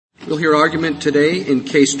We'll hear argument today in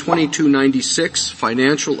Case 2296,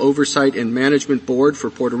 Financial Oversight and Management Board for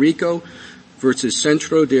Puerto Rico versus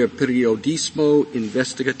Centro de Periodismo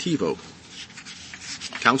Investigativo.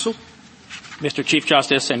 Counsel? Mr. Chief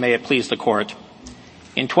Justice, and may it please the Court,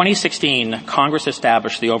 in 2016, Congress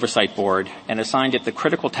established the Oversight Board and assigned it the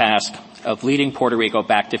critical task of leading Puerto Rico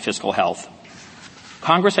back to fiscal health.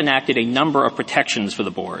 Congress enacted a number of protections for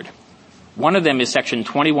the board. One of them is Section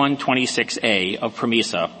 2126A of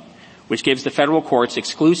PROMESA, which gives the federal courts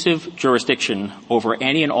exclusive jurisdiction over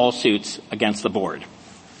any and all suits against the board.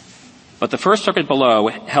 But the First Circuit below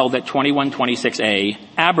held that 2126A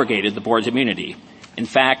abrogated the board's immunity. In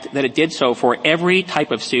fact, that it did so for every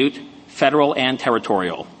type of suit, federal and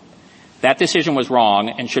territorial. That decision was wrong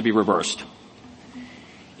and should be reversed.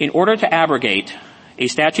 In order to abrogate, a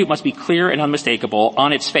statute must be clear and unmistakable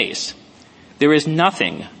on its face. There is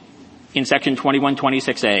nothing in Section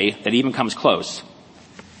 2126A that even comes close.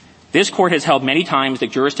 This Court has held many times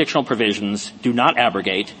that jurisdictional provisions do not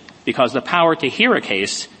abrogate because the power to hear a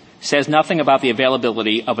case says nothing about the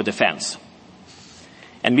availability of a defense.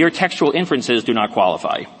 And mere textual inferences do not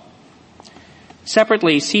qualify.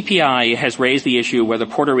 Separately, CPI has raised the issue whether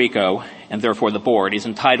Puerto Rico, and therefore the board, is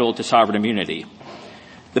entitled to sovereign immunity.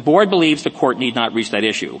 The board believes the Court need not reach that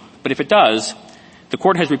issue. But if it does, the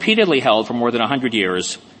Court has repeatedly held for more than 100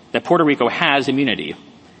 years that Puerto Rico has immunity.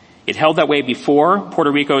 It held that way before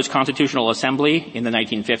Puerto Rico's Constitutional Assembly in the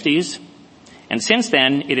 1950s. And since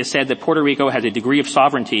then, it has said that Puerto Rico has a degree of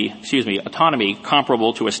autonomy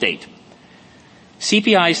comparable to a state.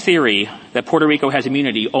 CPI's theory that Puerto Rico has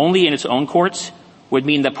immunity only in its own courts would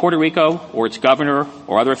mean that Puerto Rico or its governor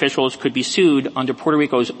or other officials could be sued under Puerto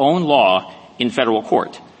Rico's own law in federal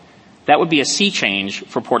court. That would be a sea change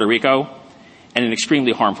for Puerto Rico and an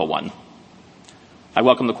extremely harmful one. I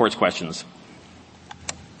welcome the Court's questions.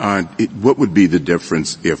 What would be the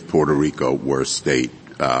difference if Puerto Rico were a state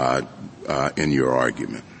in your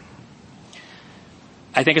argument?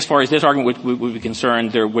 I think as far as this argument would be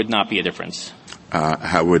concerned, there would not be a difference.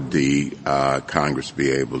 How would the Congress be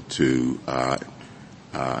able to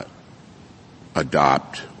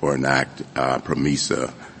adopt or enact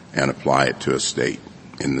PROMESA and apply it to a state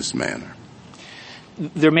in this manner?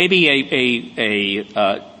 There may be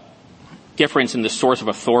a difference in the source of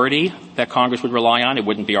authority that Congress would rely on. It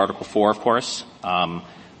wouldn't be Article 4, of course,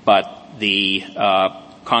 but the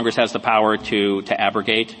Congress has the power to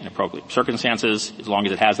abrogate in appropriate circumstances as long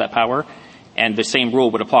as it has that power, and the same rule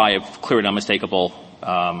would apply if a clear and unmistakable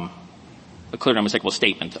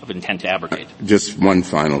statement of intent to abrogate. Just one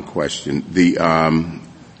final question: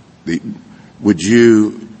 would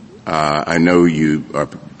you? I know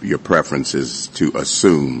your preference is to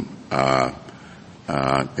assume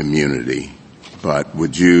immunity, but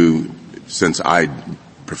would you, since I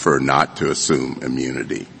prefer not to assume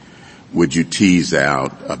immunity, would you tease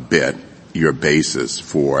out a bit your basis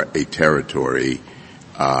for a territory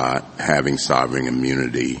having sovereign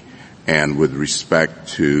immunity, and with respect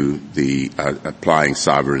to the applying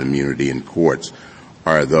sovereign immunity in courts,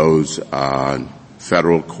 are those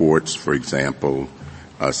federal courts, for example,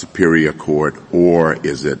 a superior court, or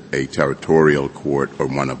is it a territorial court or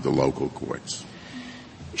one of the local courts?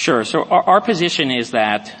 Sure. So our position is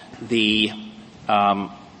that the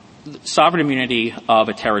sovereign immunity of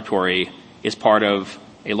a territory is part of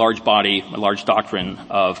a large body, a large doctrine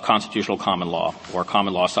of constitutional common law or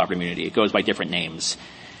common law sovereign immunity. It goes by different names.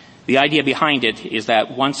 The idea behind it is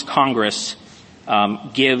that once Congress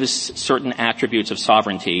gives certain attributes of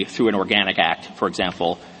sovereignty through an organic act, for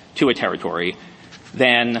example, to a territory,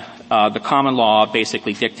 then the common law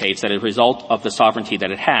basically dictates that as a result of the sovereignty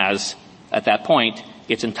that it has at that point,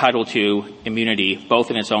 it's entitled to immunity both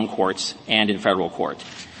in its own courts and in federal court.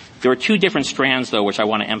 There are two different strands, though, which I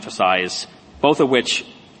want to emphasize, both of which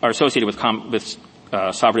are associated with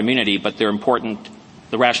sovereign immunity, but they're important.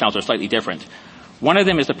 The rationales are slightly different. One of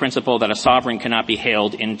them is the principle that a sovereign cannot be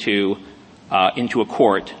hailed into a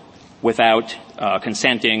court without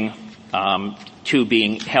consenting to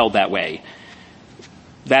being held that way.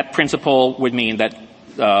 That principle would mean that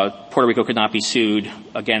Puerto Rico could not be sued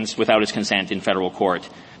without its consent in federal court.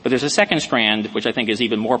 But there's a second strand, which I think is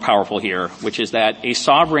even more powerful here, which is that a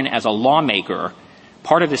sovereign as a lawmaker,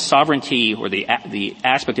 part of the sovereignty or the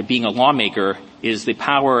aspect of being a lawmaker is the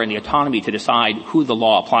power and the autonomy to decide who the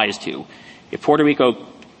law applies to. If Puerto Rico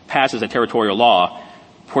passes a territorial law,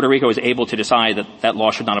 Puerto Rico is able to decide that that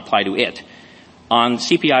law should not apply to it. On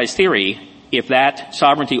CPI's theory, if that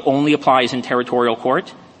sovereignty only applies in territorial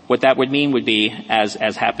court, what that would mean would be, as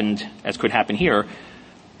could happen here,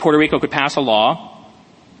 Puerto Rico could pass a law,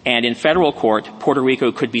 and in federal court, Puerto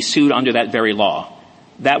Rico could be sued under that very law.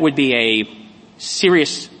 That would be a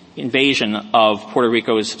serious invasion of Puerto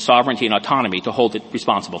Rico's sovereignty and autonomy to hold it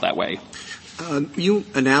responsible that way. You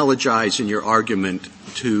analogize in your argument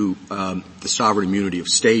to the sovereign immunity of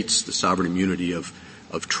states, the sovereign immunity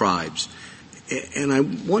of tribes. And I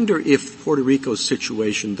wonder if Puerto Rico's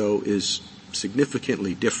situation, though, is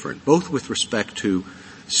significantly different, both with respect to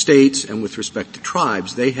states and with respect to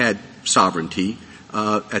tribes. They had sovereignty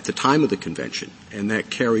at the time of the convention, and that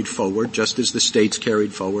carried forward just as the states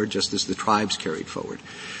carried forward, just as the tribes carried forward.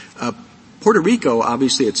 Puerto Rico,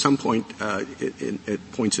 obviously, at some point,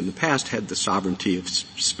 at points in the past, had the sovereignty of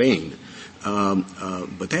Spain,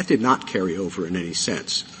 but that did not carry over in any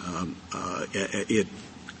sense.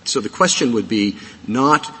 So the question would be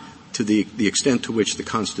not to the extent to which the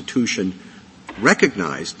Constitution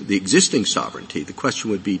recognized the existing sovereignty. The question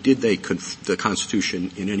would be, did the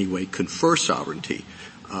Constitution in any way confer sovereignty,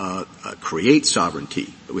 create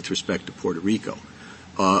sovereignty with respect to Puerto Rico?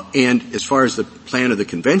 And as far as the plan of the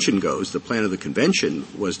convention goes, the plan of the convention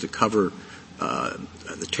was to cover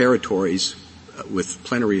the territories with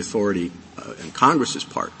plenary authority on Congress's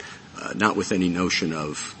part, not with any notion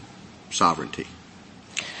of sovereignty.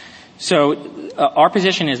 So our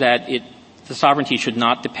position is that the sovereignty should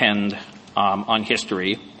not depend on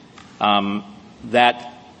history.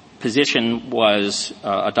 That position was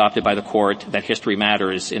adopted by the court that history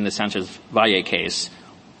matters in the Sanchez-Valle case,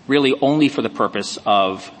 really only for the purpose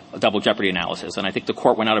of a double jeopardy analysis. And I think the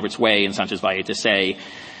court went out of its way in Sanchez-Valle to say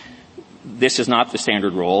this is not the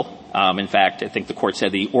standard rule. In fact, I think the court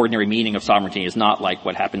said the ordinary meaning of sovereignty is not like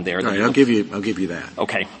what happened there. All right, I'll give you that.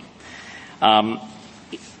 Okay.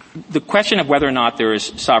 The question of whether or not there is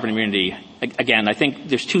sovereign immunity, again, I think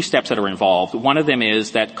there's two steps that are involved. One of them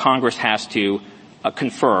is that Congress has to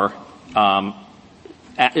confer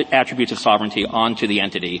attributes of sovereignty onto the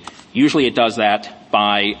entity. Usually it does that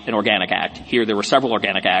by an organic act. Here there were several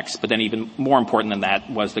organic acts, but then even more important than that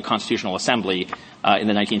was the Constitutional Assembly in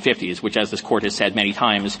the 1950s, which, as this court has said many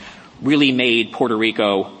times, really made Puerto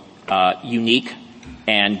Rico unique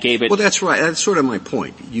and gave it... Well, that's right. That's sort of my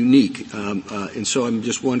point. Unique. And so I'm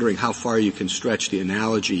just wondering how far you can stretch the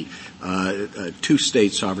analogy to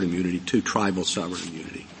state sovereign immunity, to tribal sovereign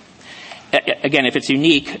immunity. Again, if it's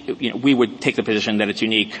unique, we would take the position that it's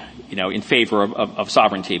unique, in favor of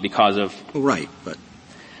sovereignty because of... Right, but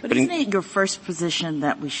isn't it your first position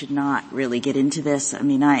that we should not really get into this? I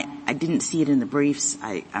mean, I didn't see it in the briefs.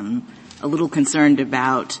 I'm a little concerned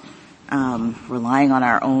about relying on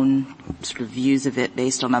our own sort of views of it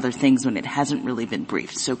based on other things when it hasn't really been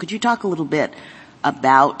briefed. So could you talk a little bit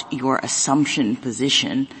about your assumption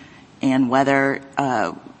position and whether,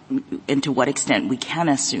 and to what extent we can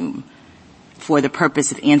assume for the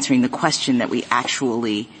purpose of answering the question that we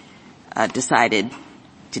actually decided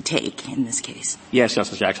to take in this case? Yes,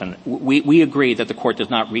 Justice Jackson. We agree that the court does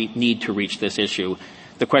not need to reach this issue.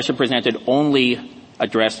 The question presented only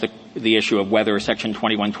addressed the issue of whether Section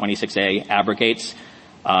 2126A abrogates.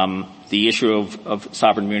 The issue of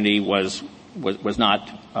sovereign immunity was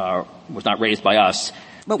not raised by us.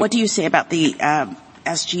 But what do you say about the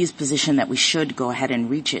SG's position that we should go ahead and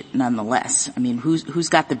reach it nonetheless? I mean, who's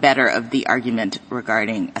got the better of the argument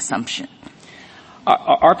regarding assumption?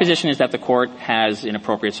 Our position is that the court has, in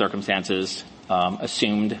appropriate circumstances,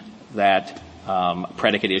 assumed that a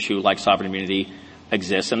predicate issue like sovereign immunity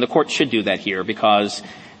exists, and the court should do that here because,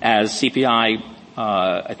 as CPI,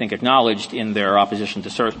 I think, acknowledged in their opposition to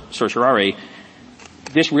certiorari,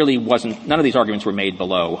 this really wasn't. None of these arguments were made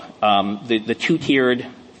below. The two-tiered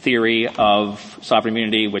theory of sovereign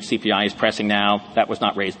immunity, which CPI is pressing now, that was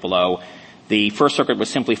not raised below. The First Circuit was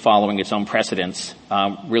simply following its own precedents,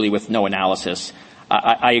 really with no analysis.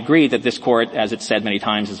 I agree that this court, as it's said many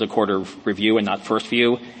times, is a court of review and not first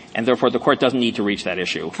view, and therefore the court doesn't need to reach that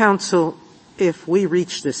issue. Counsel, if we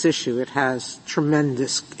reach this issue, it has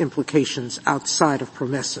tremendous implications outside of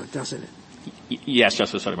PROMESA, doesn't it? Yes,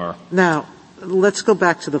 Justice Sotomayor. Now, let's go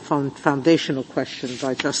back to the foundational question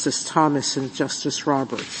by Justice Thomas and Justice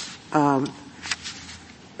Roberts.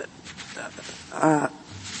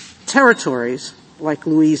 Territories like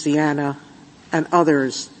Louisiana and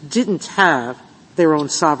others didn't have their own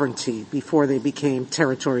sovereignty before they became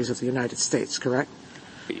territories of the United States, correct?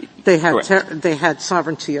 They had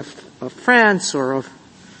sovereignty of France or of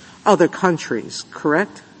other countries,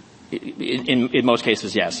 correct? In most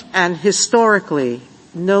cases, yes. And historically,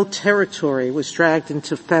 no territory was dragged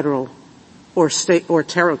into federal or state or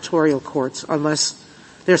territorial courts unless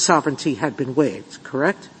their sovereignty had been waived,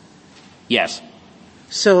 correct? Yes.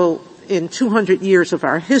 So in 200 years of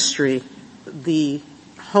our history, the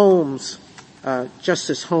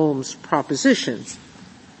Justice Holmes proposition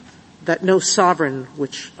that no sovereign,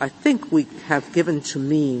 which I think we have given to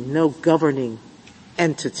mean no governing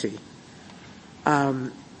entity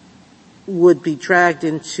would be dragged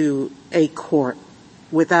into a court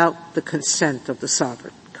without the consent of the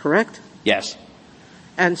sovereign, correct? Yes.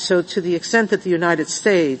 And so to the extent that the United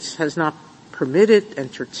States has not permitted,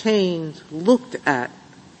 entertained, looked at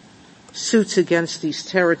suits against these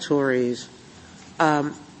territories,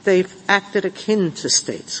 they've acted akin to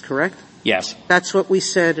states, correct? Yes. That's what we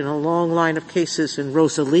said in a long line of cases in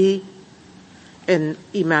Rosalie, in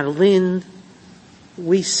Imanolin.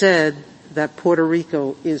 We said that Puerto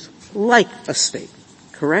Rico is like a state,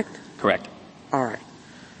 correct? Correct. All right.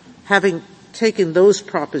 Having taken those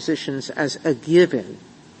propositions as a given,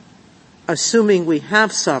 assuming we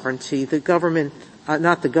have sovereignty, the government,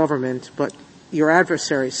 not the government, but your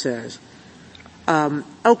adversary says,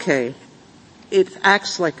 okay, it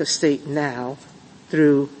acts like a state now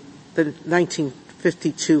through the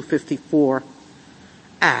 1952-54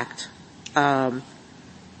 Act,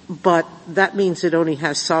 but that means it only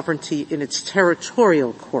has sovereignty in its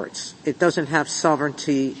territorial courts. It doesn't have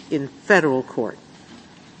sovereignty in federal court.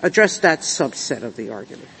 Address that subset of the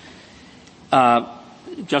argument.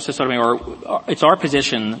 Justice Sotomayor, it's our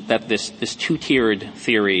position that this two-tiered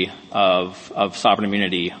theory of sovereign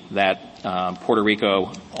immunity, that Puerto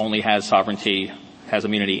Rico only has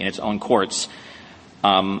immunity in its own courts,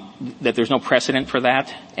 that there's no precedent for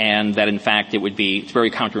that, and that in fact it's very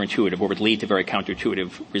counterintuitive, or would lead to very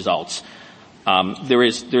counterintuitive results.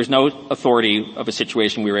 There's no authority of a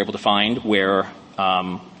situation we were able to find where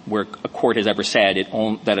a court has ever said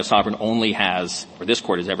that a sovereign only has, or this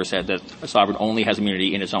court has ever said that a sovereign only has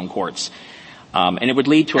immunity in its own courts. And it would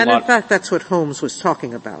lead to And in fact, that's what Holmes was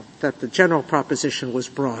talking about, that the general proposition was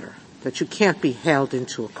broader, that you can't be held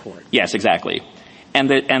into a court. Yes, exactly. And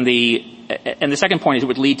the second point is it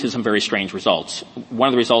would lead to some very strange results. One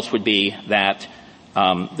of the results would be that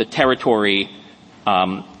the territory,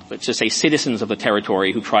 let's just say citizens of the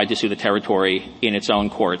territory who tried to sue the territory in its own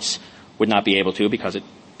courts would not be able to, because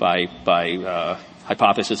by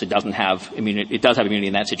hypothesis it does have immunity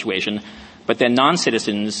in that situation. But then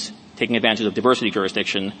non-citizens taking advantage of diversity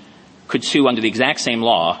jurisdiction could sue under the exact same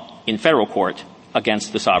law in federal court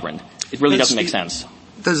against the sovereign. It really doesn't make sense.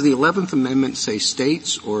 Does the 11th Amendment say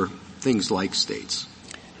states or things like states?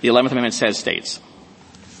 The 11th Amendment says states.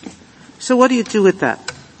 So what do you do with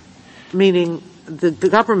that? Meaning the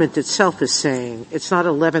government itself is saying it's not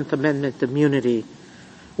 11th Amendment immunity,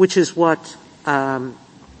 which is what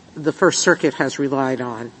the First Circuit has relied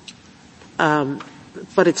on,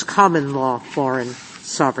 but it's common law foreign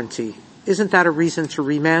sovereignty. Isn't that a reason to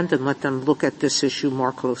remand and let them look at this issue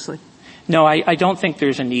more closely? No, I don't think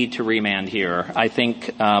there's a need to remand here. I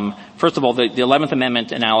think, first of all, the 11th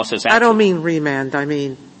Amendment analysis... I don't mean remand. I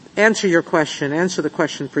mean answer the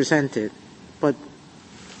question presented, but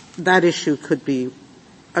that issue could be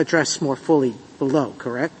addressed more fully below,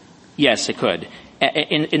 correct? Yes, it could.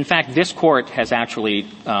 In fact, this court has actually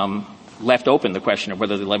left open the question of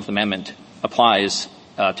whether the 11th Amendment applies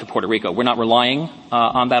to Puerto Rico. We're not relying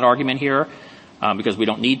on that argument here because we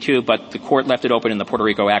don't need to, but the court left it open in the Puerto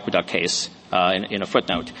Rico Aqueduct case in a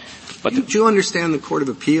footnote. But do you understand the Court of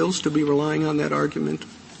Appeals to be relying on that argument?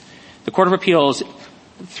 The Court of Appeals,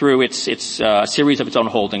 through its series of its own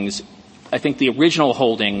holdings, I think the original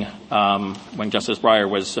holding when Justice Breyer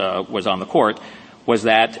was on the court was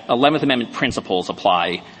that 11th Amendment principles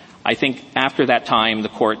apply. I think after that time, the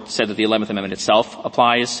court said that the 11th Amendment itself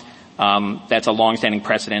applies. That's a long-standing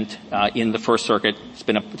precedent in the First Circuit. It's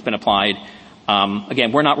been applied.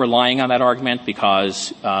 Again, we're not relying on that argument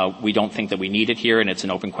because we don't think that we need it here, and it's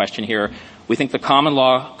an open question here. We think the common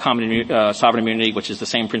law, sovereign immunity, which is the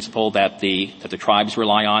same principle that the tribes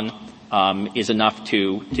rely on, is enough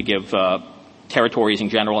to give territories in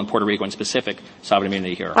general and Puerto Rico in specific sovereign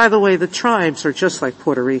immunity here. By the way, the tribes are just like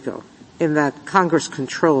Puerto Rico in that Congress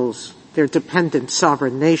controls their dependent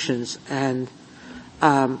sovereign nations, and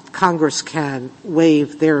Congress can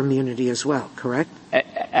waive their immunity as well, correct?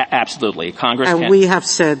 Absolutely. Congress and can. We have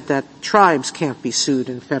said that tribes can't be sued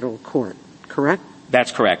in federal court, correct?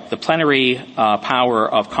 That's correct. The plenary power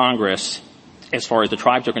of Congress, as far as the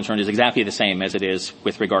tribes are concerned, is exactly the same as it is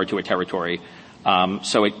with regard to a territory.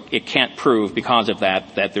 So it can't prove because of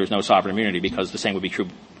that there's no sovereign immunity, because the same would be true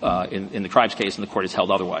in the tribes case, and the court has held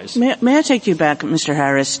otherwise. May I take you back, Mr.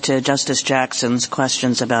 Harris, to Justice Jackson's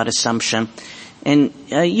questions about assumption? And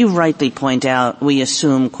you rightly point out we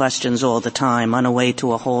assume questions all the time on a way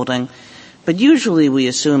to a holding. But usually we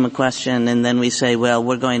assume a question and then we say, well,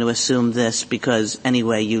 we're going to assume this because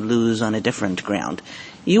anyway you lose on a different ground.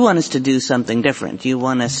 You want us to do something different. You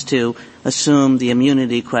want us to assume the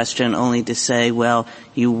immunity question only to say, well,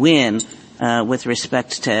 you win with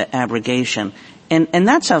respect to abrogation. And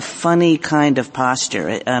that's a funny kind of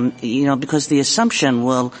posture, because the assumption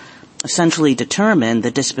will essentially determine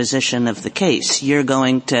the disposition of the case. You're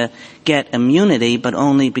going to get immunity, but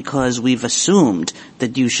only because we've assumed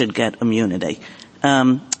that you should get immunity.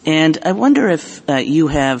 And I wonder if you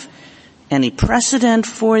have any precedent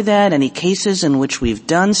for that, any cases in which we've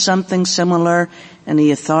done something similar,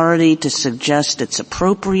 any authority to suggest it's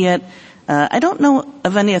appropriate. I don't know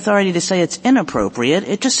of any authority to say it's inappropriate.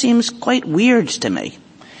 It just seems quite weird to me.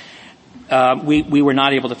 We were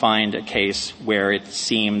not able to find a case where it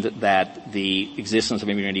seemed that the existence of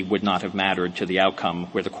immunity would not have mattered to the outcome,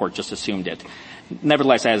 where the court just assumed it.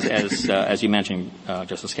 Nevertheless, as you mentioned,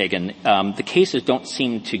 Justice Kagan, the cases don't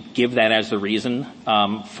seem to give that as the reason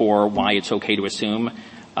for why it's okay to assume.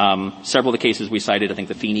 Several of the cases we cited, I think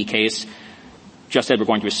the Feeney case, just said we're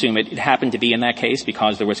going to assume it. It happened to be in that case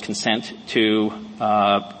because there was consent to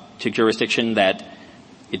jurisdiction that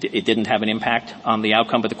it didn't have an impact on the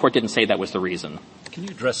outcome, but the court didn't say that was the reason. Can you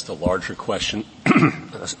address the larger question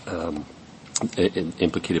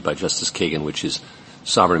implicated by Justice Kagan, which is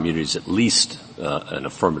sovereign immunity is at least an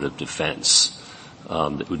affirmative defense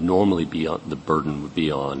that would normally be on, the burden would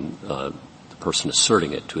be on the person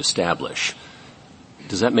asserting it to establish.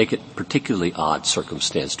 Does that make it particularly odd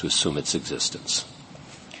circumstance to assume its existence?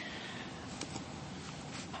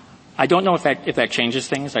 I don't know if that changes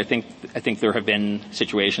things. I think there have been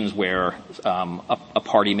situations where a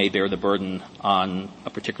party may bear the burden on a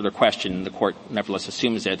particular question. The court nevertheless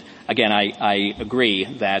assumes it. Again, I agree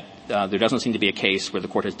that there doesn't seem to be a case where the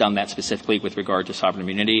court has done that specifically with regard to sovereign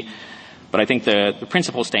immunity. But I think the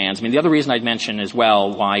principle stands. I mean, the other reason I'd mention as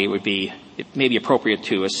well why it may be appropriate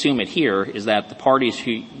to assume it here is that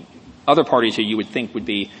other parties who you would think would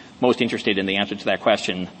be most interested in the answer to that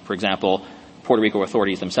question, for example, Puerto Rico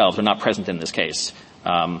authorities themselves, are not present in this case.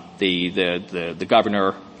 The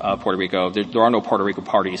governor of Puerto Rico, there are no Puerto Rico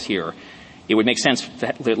parties here. It would make sense to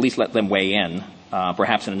at least let them weigh in,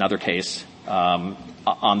 perhaps in another case,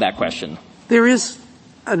 on that question. There is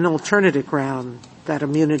an alternative ground that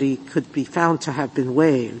immunity could be found to have been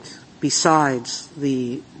waived besides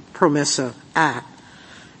the PROMESA Act,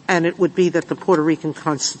 and it would be that the Puerto Rican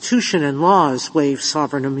Constitution and laws waive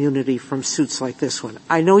sovereign immunity from suits like this one.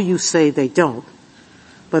 I know you say they don't,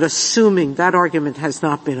 but assuming that argument has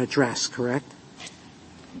not been addressed, correct?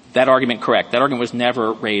 That argument, correct. That argument was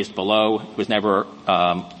never raised below. It was never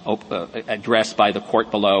addressed by the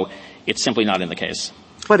court below. It's simply not in the case.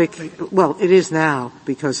 But it is now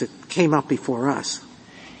because it came up before us.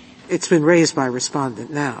 It's been raised by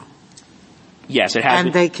respondent now. Yes, it has.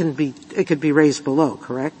 And it could be raised below,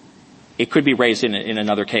 correct? It could be raised in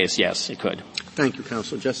another case, yes, it could. Thank you,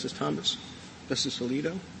 Counsel. Justice Thomas? Justice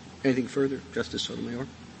Alito? Anything further? Justice Sotomayor?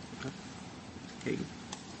 Kagan?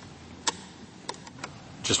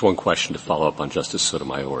 Just one question to follow up on Justice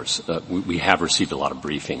Sotomayor's. We have received a lot of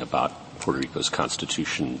briefing about Puerto Rico's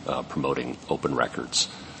Constitution promoting open records.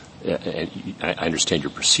 And I understand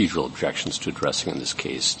your procedural objections to addressing in this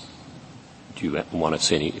case. Do you want to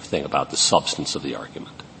say anything about the substance of the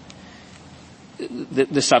argument?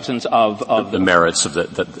 The substance of the merits of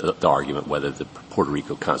the argument, whether the Puerto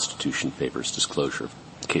Rico Constitution favors disclosure of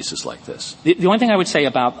cases like this. The only thing I would say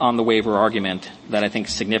on the waiver argument that I think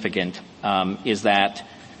is significant is that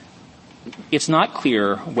it's not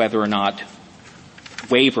clear whether or not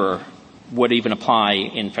waiver would even apply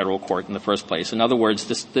in federal court in the first place. In other words,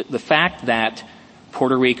 the fact that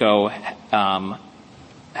Puerto Rico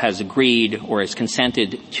has agreed or has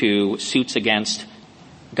consented to suits against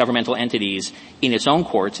governmental entities in its own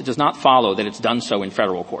courts, it does not follow that it's done so in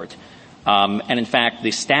federal court. And in fact,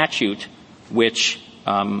 the statute which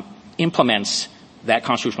implements that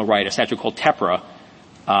constitutional right, a statute called TEPRA,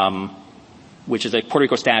 which is a Puerto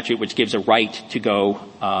Rico statute which gives a right to go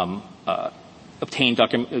obtain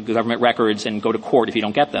government records and go to court if you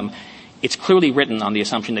don't get them, it's clearly written on the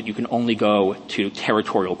assumption that you can only go to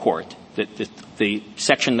territorial court. The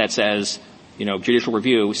section that says, judicial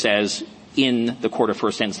review says in the court of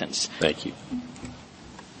first instance. Thank you.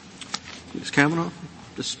 Ms. Kavanaugh,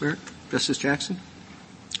 Justice Barrett, Justice Jackson.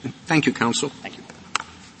 Thank you, counsel. Thank you.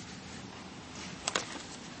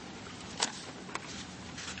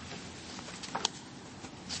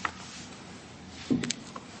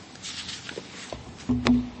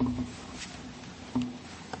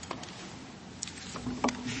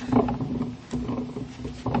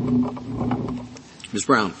 Ms.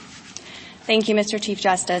 Brown. Thank you, Mr. Chief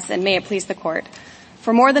Justice, and may it please the Court.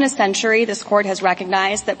 For more than a century, this Court has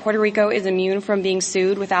recognized that Puerto Rico is immune from being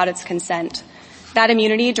sued without its consent. That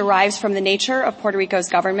immunity derives from the nature of Puerto Rico's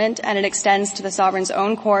government, and it extends to the sovereign's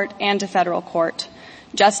own court and to federal court.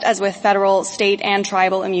 Just as with federal, state, and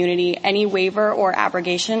tribal immunity, any waiver or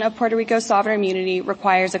abrogation of Puerto Rico's sovereign immunity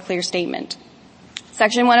requires a clear statement.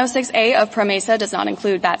 Section 106A of PROMESA does not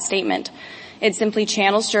include that statement. It simply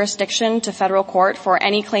channels jurisdiction to federal court for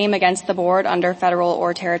any claim against the board under federal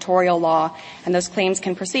or territorial law, and those claims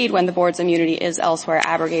can proceed when the board's immunity is elsewhere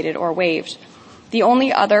abrogated or waived. The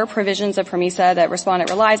only other provisions of PROMESA that respondent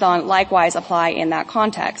relies on likewise apply in that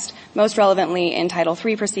context, most relevantly in Title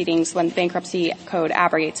III proceedings when the bankruptcy code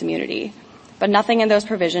abrogates immunity. But nothing in those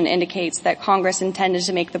provisions indicates that Congress intended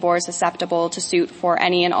to make the board susceptible to suit for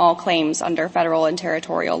any and all claims under federal and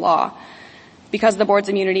territorial law. Because the board's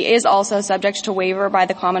immunity is also subject to waiver by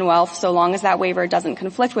the Commonwealth, so long as that waiver doesn't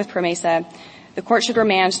conflict with PROMESA, the court should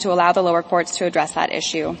remand to allow the lower courts to address that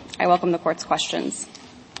issue. I welcome the court's questions.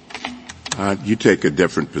 You take a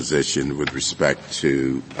different position with respect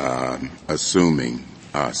to assuming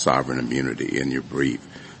sovereign immunity in your brief.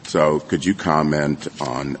 So could you comment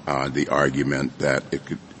on the argument that it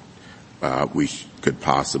could, we could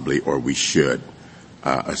possibly or we should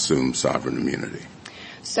assume sovereign immunity?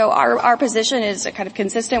 So our position is kind of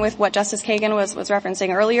consistent with what Justice Kagan was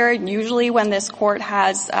referencing earlier. Usually when this court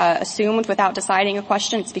has assumed without deciding a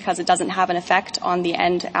question, it's because it doesn't have an effect on the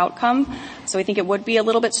end outcome. So we think it would be a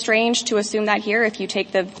little bit strange to assume that here if you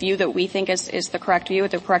take the view that we think is the correct view,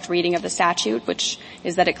 the correct reading of the statute, which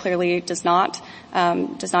is that it clearly does not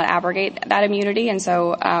abrogate that immunity. And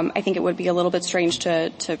so I think it would be a little bit strange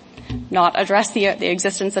to not address the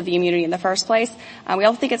existence of the immunity in the first place. We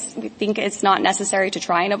also think it's not necessary to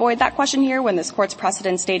try and avoid that question here when this court's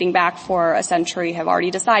precedents dating back for a century have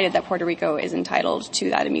already decided that Puerto Rico is entitled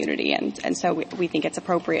to that immunity, and so we think it's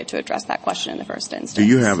appropriate to address that question in the first instance. Do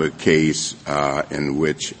you have a case in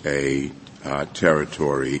which a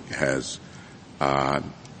territory has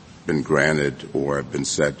been granted or been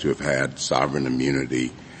said to have had sovereign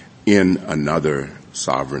immunity in another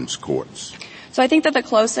sovereign's courts? So I think that the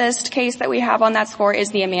closest case that we have on that score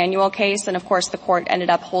is the Emanuel case, and of course the court ended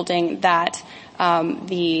up holding that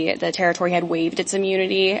the territory had waived its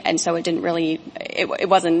immunity, and so it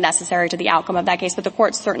wasn't necessary to the outcome of that case, but the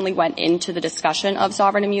court certainly went into the discussion of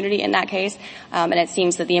sovereign immunity in that case, and it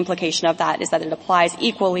seems that the implication of that is that it applies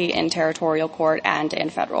equally in territorial court and in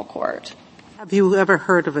federal court. Have you ever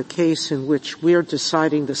heard of a case in which we're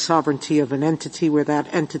deciding the sovereignty of an entity where that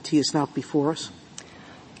entity is not before us?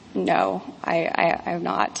 No, I have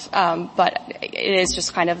not. But it is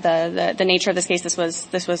just kind of the nature of this case. This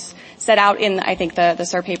was set out in, I think, the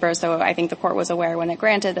cert paper, so I think the court was aware when it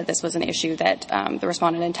granted that this was an issue that the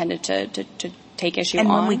respondent intended to take issue on.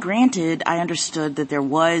 And when we granted, I understood that there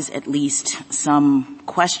was at least some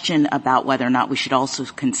question about whether or not we should also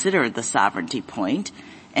consider the sovereignty point,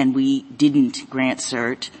 and we didn't grant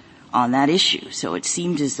cert on that issue. So it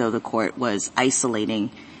seemed as though the court was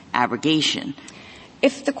isolating abrogation.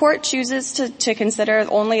 If the court chooses to consider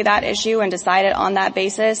only that issue and decide it on that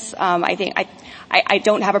basis, I think I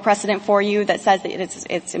don't have a precedent for you that says that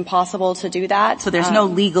it's impossible to do that. So there's no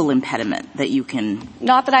legal impediment that you can.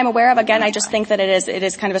 Not that I'm aware of. Again, I just think that it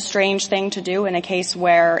is kind of a strange thing to do in a case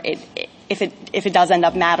where if it does end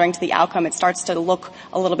up mattering to the outcome, it starts to look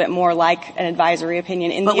a little bit more like an advisory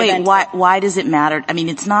opinion in the event. But wait, why does it matter? I mean,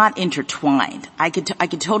 it's not intertwined. I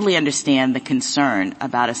could totally understand the concern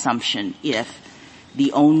about assumption if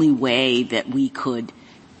the only way that we could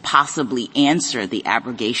possibly answer the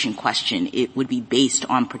abrogation question, it would be based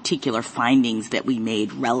on particular findings that we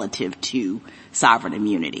made relative to sovereign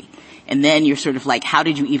immunity. And then you're sort of like, how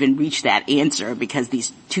did you even reach that answer? Because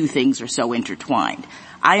these two things are so intertwined.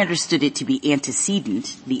 I understood it to be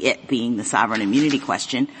antecedent, the it being the sovereign immunity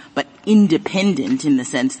question, but independent in the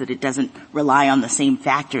sense that it doesn't rely on the same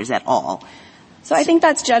factors at all. So I think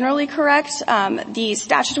that's generally correct. The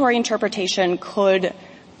statutory interpretation could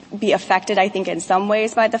be affected, I think, in some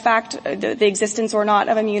ways by the fact the existence or not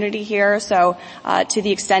of immunity here. So to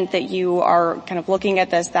the extent that you are kind of looking at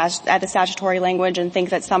the statutory language and think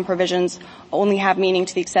that some provisions only have meaning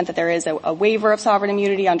to the extent that there is a waiver of sovereign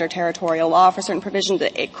immunity under territorial law for certain provisions,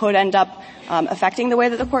 it could end up affecting the way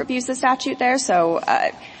that the court views the statute there. So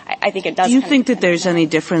I think it does. Do you think that there's any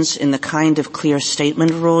difference in the kind of clear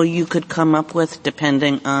statement rule you could come up with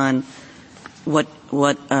depending on what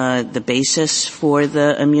the basis for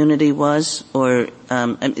the immunity was? Or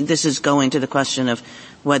this is going to the question of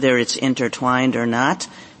whether it's intertwined or not.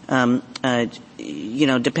 Depending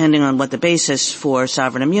on what the basis for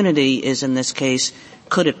sovereign immunity is in this case,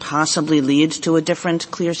 could it possibly lead to a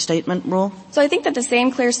different clear statement rule? So I think that the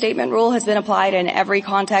same clear statement rule has been applied in every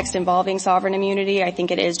context involving sovereign immunity. I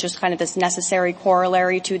think it is just kind of this necessary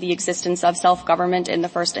corollary to the existence of self-government in the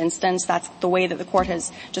first instance. That's the way that the court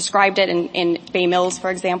has described it. In Bay Mills, for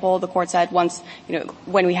example, the court said once,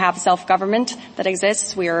 when we have self-government that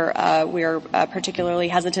exists, we are particularly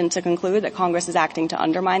hesitant to conclude that Congress is acting to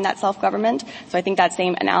undermine that self-government. So I think that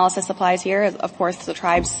same analysis applies here. Of course, the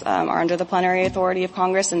tribes are under the plenary authority of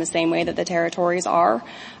Congress in the same way that the territories are.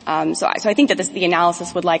 So I think that the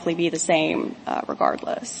analysis would likely be the same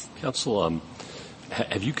regardless. Counsel,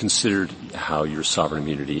 have you considered how your sovereign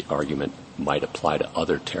immunity argument might apply to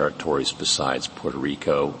other territories besides Puerto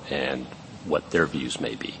Rico and what their views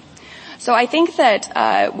may be? So I think that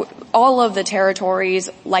all of the territories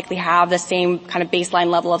likely have the same kind of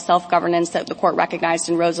baseline level of self-governance that the court recognized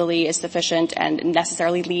in Rosalie is sufficient and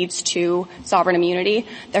necessarily leads to sovereign immunity.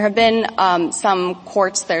 There have been some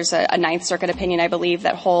courts, there's a Ninth Circuit opinion, I believe,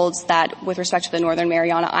 that holds that with respect to the Northern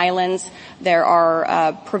Mariana Islands, there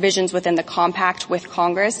are provisions within the compact with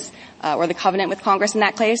Congress or the covenant with Congress in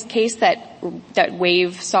that case that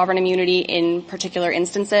waive sovereign immunity in particular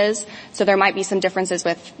instances. So there might be some differences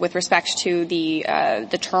with respect to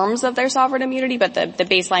the terms of their sovereign immunity, but the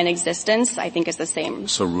baseline existence, I think, is the same.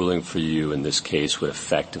 So ruling for you in this case would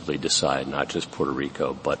effectively decide not just Puerto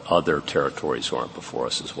Rico, but other territories who aren't before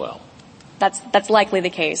us as well. That's likely the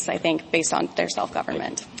case, I think, based on their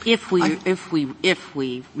self-government. If we reach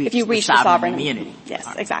the sovereign immunity. Yes,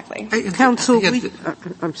 exactly. Counsel,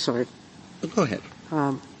 I'm sorry. Go ahead.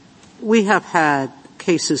 We have had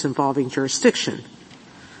cases involving jurisdiction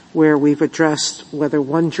where we've addressed whether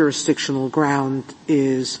one jurisdictional ground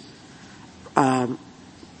is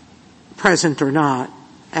present or not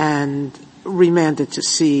and remanded to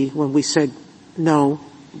see when we said no,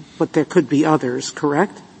 but there could be others,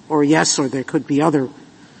 correct? Or yes, or there could be other.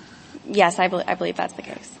 Yes, I believe that's the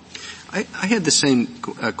case. I had the same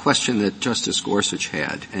question that Justice Gorsuch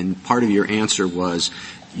had, and part of your answer was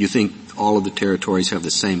you think all of the territories have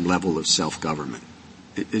the same level of self-government.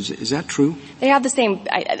 Is that true? They have the same,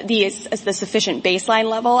 the sufficient baseline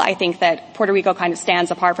level. I think that Puerto Rico kind of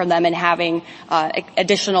stands apart from them in having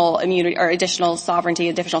additional immunity or additional sovereignty,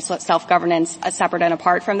 additional self-governance separate and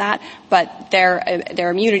apart from that. But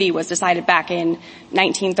their immunity was decided back in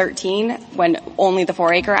 1913 when only the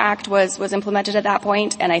 4-Acre Act was implemented at that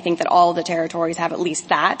point. And I think that all of the territories have at least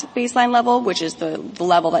that baseline level, which is the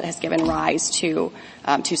level that has given rise to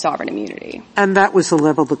sovereign immunity. And that was the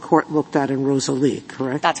level the court looked at in Rosalie,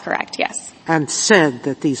 correct? That's correct, yes. And said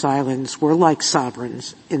that these islands were like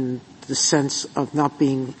sovereigns in the sense of not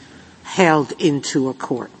being held into a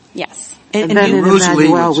court. Yes. And then in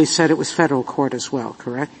Emmanuel we said it was federal court as well,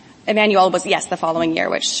 correct? Emmanuel was, yes, the following year,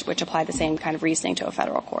 which applied the same kind of reasoning to a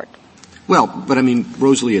federal court. Well, but I mean,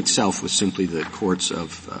 Rosalie itself was simply the courts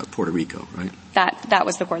of Puerto Rico, right? That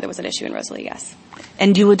was the court that was at issue in Rosalie, yes.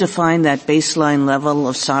 And you would define that baseline level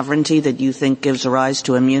of sovereignty that you think gives rise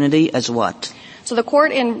to immunity as what? So the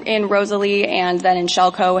court in Rosalie and then in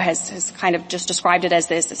Shelco has kind of just described it as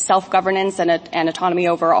this self-governance and autonomy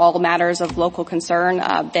over all matters of local concern.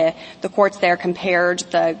 The courts there compared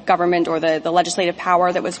the government or the legislative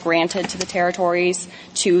power that was granted to the territories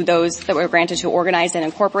to those that were granted to organized and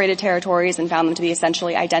incorporated territories and found them to be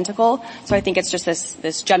essentially identical. So I think it's just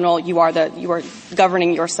this general, you are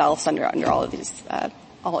governing yourselves under all of these,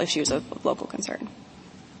 all issues of local concern.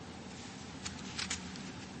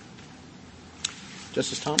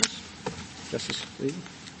 Justice Thomas? Justice Lee?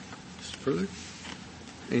 Further?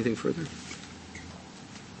 Anything further?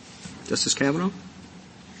 Justice Kavanaugh?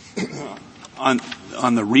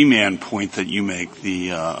 On the remand point that you make,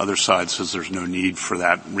 the other side says there's no need for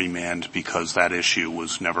that remand because that issue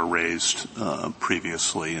was never raised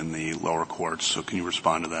previously in the lower courts. So can you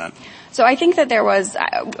respond to that? So I think that there was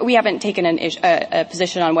we haven't taken a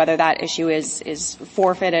position on whether that issue is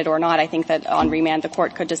forfeited or not. I think that on remand the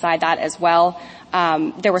court could decide that as well.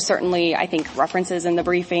 There were certainly, I think, references in the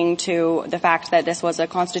briefing to the fact that this was a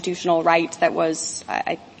constitutional right that was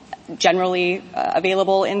generally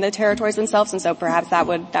available in the territories themselves, and so perhaps that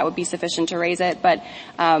would be sufficient to raise it. But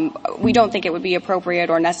we don't think it would be appropriate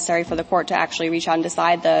or necessary for the court to actually reach out and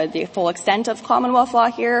decide the full extent of Commonwealth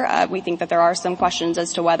law here. We think that there are some questions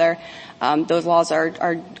as to whether those laws are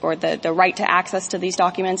or the right to access to these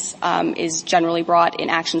documents is generally brought in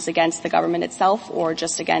actions against the government itself or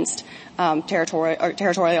just against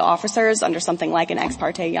territorial officers under something like an ex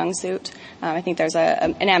parte Young suit. I think there's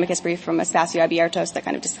an amicus brief from Espacio Abiertos that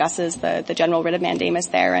kind of discusses the general writ of mandamus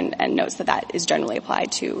there and notes that is generally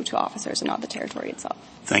applied to officers and not the territory itself.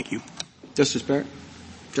 Thank you. Justice Barrett?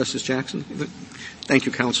 Justice Jackson? Thank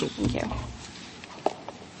you, counsel. Thank you.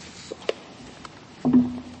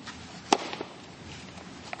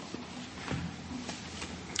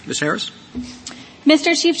 Ms. Harris?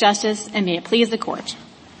 Mr. Chief Justice, and may it please the Court,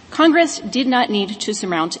 Congress did not need to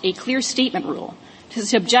surmount a clear statement rule to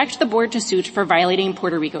subject the board to suit for violating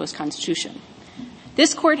Puerto Rico's Constitution.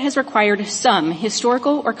 This Court has required some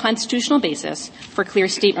historical or constitutional basis for clear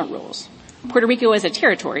statement rules. Puerto Rico is a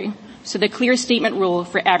territory, so the clear statement rule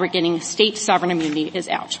for abrogating state sovereign immunity is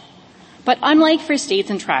out. But unlike for states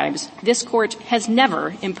and tribes, this Court has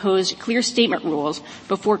never imposed clear statement rules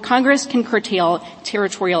before Congress can curtail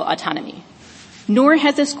territorial autonomy. Nor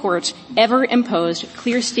has this Court ever imposed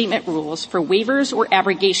clear statement rules for waivers or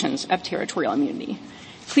abrogations of territorial immunity.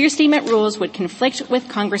 Clear statement rules would conflict with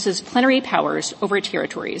Congress's plenary powers over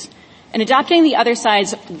territories, and adopting the other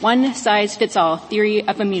side's one-size-fits-all theory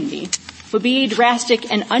of immunity would be a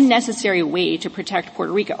drastic and unnecessary way to protect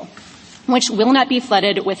Puerto Rico, which will not be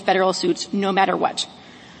flooded with federal suits no matter what.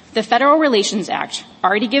 The Federal Relations Act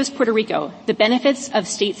already gives Puerto Rico the benefits of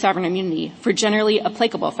state sovereign immunity for generally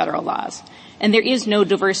applicable federal laws, and there is no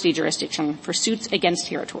diversity jurisdiction for suits against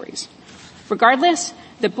territories. Regardless,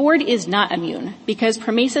 the board is not immune because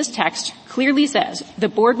PROMESA's text clearly says the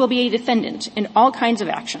board will be a defendant in all kinds of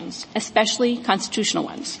actions, especially constitutional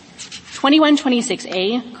ones.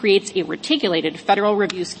 2126A creates a reticulated federal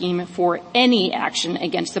review scheme for any action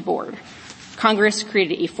against the board. Congress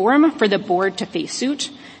created a forum for the board to face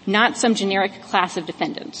suit, not some generic class of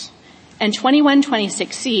defendants. And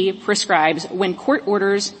 2126C prescribes when court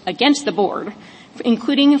orders against the board,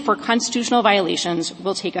 including for constitutional violations,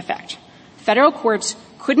 will take effect. Federal courts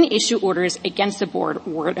couldn't issue orders against the board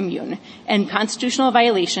weren't immune, and constitutional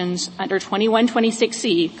violations under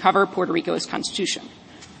 2126C cover Puerto Rico's Constitution.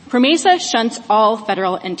 PROMESA shunts all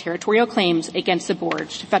federal and territorial claims against the board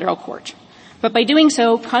to federal court. But by doing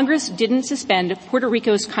so, Congress didn't suspend Puerto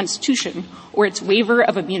Rico's Constitution or its waiver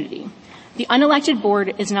of immunity. The unelected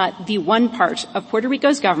board is not the one part of Puerto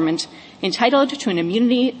Rico's government entitled to an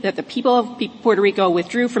immunity that the people of Puerto Rico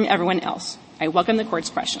withdrew from everyone else. I welcome the Court's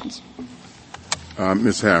questions.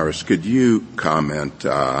 Ms. Harris, could you comment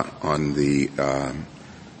on the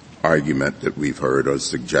argument that we've heard, or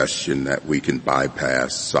suggestion that we can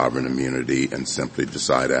bypass sovereign immunity and simply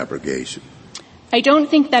decide abrogation? I don't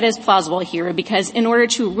think that is plausible here because in order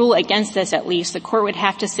to rule against this, at least, the Court would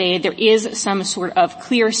have to say there is some sort of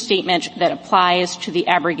clear statement that applies to the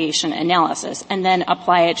abrogation analysis and then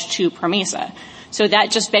apply it to PROMESA. So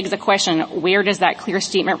that just begs the question, where does that clear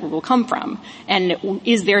statement rule come from? And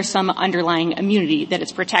is there some underlying immunity that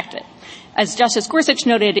is protected? As Justice Gorsuch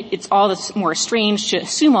noted, it's all the more strange to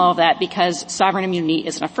assume all of that because sovereign immunity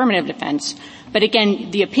is an affirmative defense. But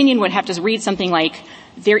again, the opinion would have to read something like,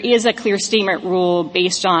 there is a clear statement rule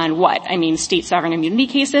based on what? I mean, state sovereign immunity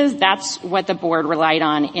cases. That's what the board relied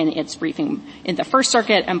on in its briefing in the First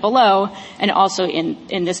Circuit and below, and also in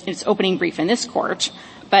its opening brief in this court.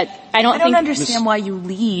 But I don't understand why you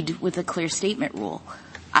lead with a clear statement rule.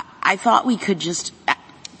 I thought we could just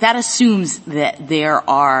 – that assumes that there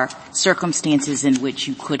are circumstances in which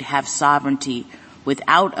you could have sovereignty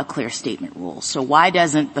without a clear statement rule. So why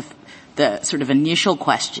doesn't the sort of initial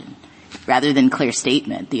question, rather than clear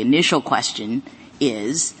statement, the initial question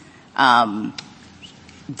is,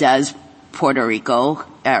 does Puerto Rico,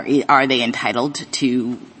 are they entitled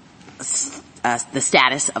to the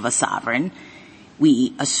status of a sovereign?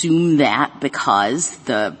 We assume that because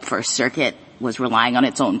the First Circuit was relying on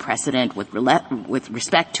its own precedent with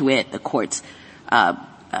respect to it. The Court's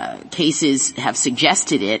cases have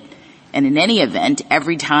suggested it. And in any event,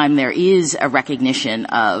 every time there is a recognition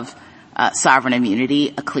of sovereign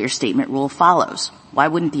immunity, a clear statement rule follows. Why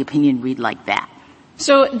wouldn't the opinion read like that?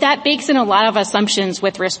 So that bakes in a lot of assumptions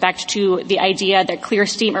with respect to the idea that clear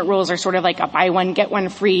statement rules are sort of like a buy one, get one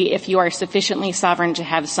free if you are sufficiently sovereign to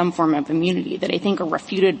have some form of immunity that I think are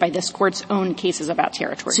refuted by this Court's own cases about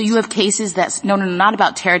territories. So you have cases that's – no, not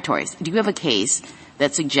about territories. Do you have a case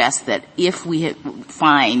that suggests that if we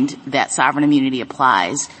find that sovereign immunity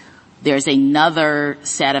applies, there's another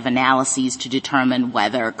set of analyses to determine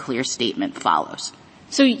whether a clear statement follows?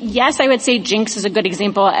 So yes, I would say Jinx is a good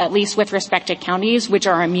example, at least with respect to counties, which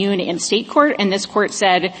are immune in state court. And this court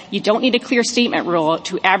said you don't need a clear statement rule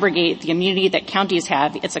to abrogate the immunity that counties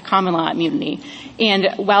have. It's a common law immunity. And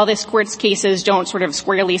while this court's cases don't sort of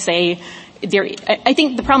squarely say I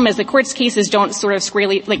think the problem is the court's cases don't sort of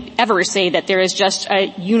squarely, ever say that there is just a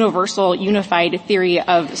universal, unified theory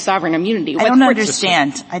of sovereign immunity. I don't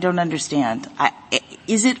understand.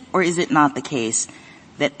 Is it or is it not the case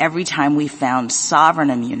that every time we found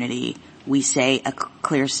sovereign immunity, we say a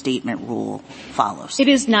clear statement rule follows. It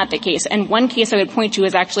is not the case. And one case I would point to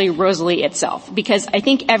is actually Rosalie itself, because I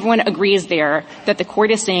think everyone agrees there that the court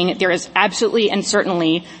is saying there is absolutely and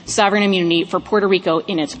certainly sovereign immunity for Puerto Rico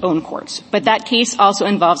in its own courts. But that case also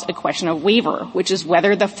involves a question of waiver, which is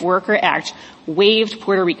whether the Foraker Act waived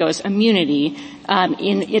Puerto Rico's immunity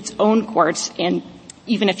in its own courts, and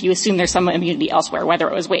even if you assume there's some immunity elsewhere, whether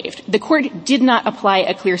it was waived. The court did not apply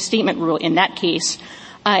a clear statement rule in that case,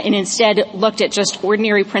 and instead looked at just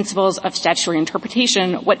ordinary principles of statutory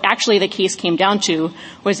interpretation. What actually the case came down to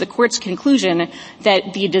was the court's conclusion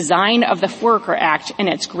that the design of the Foraker Act and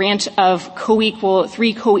its grant of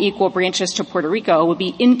three co-equal branches to Puerto Rico would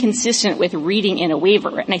be inconsistent with reading in a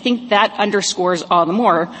waiver. And I think that underscores all the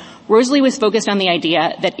more. Rosalie was focused on the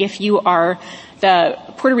idea that if you are the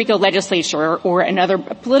Puerto Rico legislature or another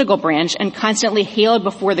political branch and constantly hailed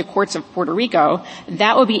before the courts of Puerto Rico,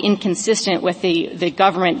 that would be inconsistent with the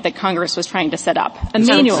government that Congress was trying to set up.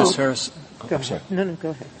 Ms. Harris? Go ahead. No, go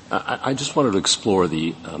ahead. I just wanted to explore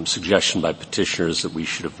the suggestion by petitioners that we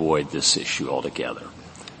should avoid this issue altogether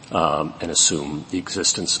and assume the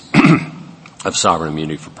existence of sovereign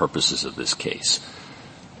immunity for purposes of this case.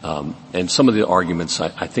 And some of the arguments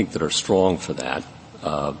I think that are strong for that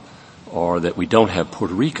are that we don't have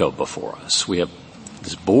Puerto Rico before us. We have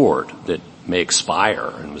this board that may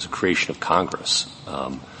expire and was a creation of Congress.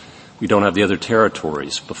 We don't have the other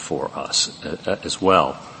territories before us as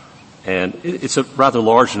well. And it's a rather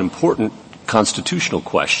large and important constitutional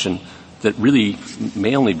question that really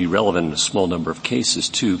may only be relevant in a small number of cases,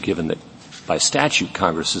 too, given that by statute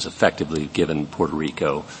Congress has effectively given Puerto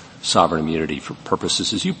Rico sovereign immunity for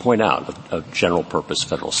purposes, as you point out, of general purpose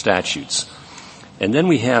federal statutes. And then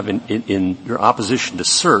we have in your opposition to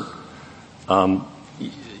cert,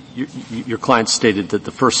 your client stated that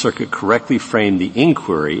the First Circuit correctly framed the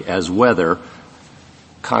inquiry as whether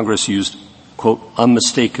Congress used, quote,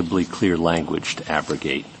 unmistakably clear language to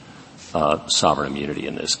abrogate sovereign immunity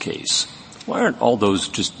in this case. Why aren't all those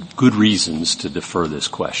just good reasons to defer this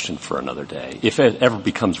question for another day, if it ever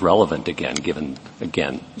becomes relevant again, given,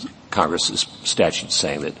 again, Congress's statute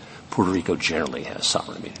saying that Puerto Rico generally has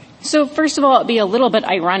sovereign immunity? So first of all, it would be a little bit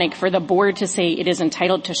ironic for the board to say it is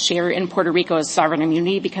entitled to share in Puerto Rico's sovereign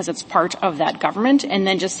immunity because it's part of that government, and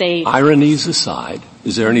then just say... Ironies aside,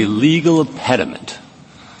 is there any legal impediment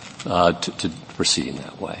to proceeding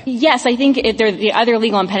that way? Yes, I think the other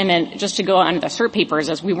legal impediment, just to go on the cert papers,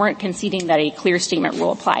 is we weren't conceding that a clear statement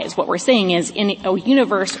rule applies. What we're saying is, in a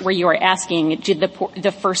universe where you are asking, did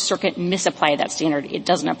the First Circuit misapply that standard, it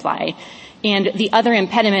doesn't apply. And the other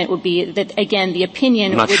impediment would be that, again, the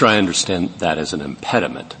opinion... I'm not sure I understand that as an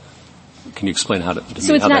impediment. Can you explain how to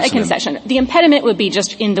So it's not a concession. The impediment would be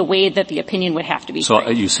just in the way that the opinion would have to be framed. So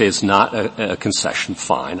you say it's not a concession.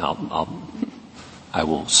 Fine. I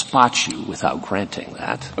will spot you without granting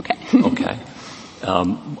that. Okay. Okay.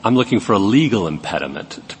 I'm looking for a legal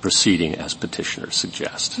impediment to proceeding as petitioners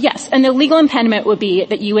suggest. Yes, and the legal impediment would be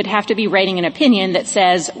that you would have to be writing an opinion that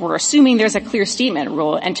says we're assuming there's a clear statement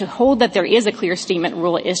rule, and to hold that there is a clear statement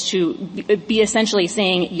rule is to be essentially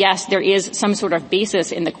saying, yes, there is some sort of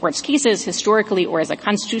basis in the court's cases, historically or as a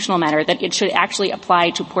constitutional matter, that it should actually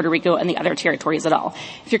apply to Puerto Rico and the other territories at all.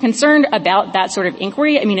 If you're concerned about that sort of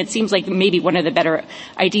inquiry, I mean, it seems like maybe one of the better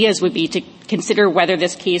ideas would be to consider whether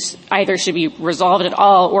this case either should be resolved at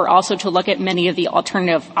all, or also to look at many of the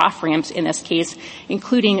alternative off-ramps in this case,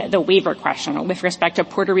 including the waiver question with respect to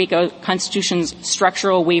Puerto Rico Constitution's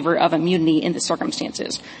structural waiver of immunity in the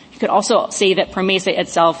circumstances. You could also say that PROMESA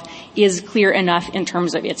itself is clear enough in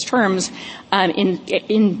terms of its terms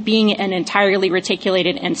in being an entirely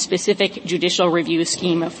reticulated and specific judicial review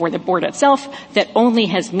scheme for the board itself that only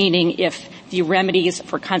has meaning if the remedies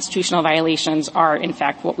for constitutional violations are, in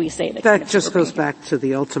fact, what we say. That just goes back to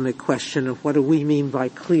the ultimate question of what do we mean by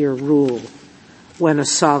clear rule when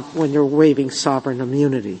you're waiving sovereign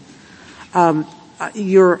immunity.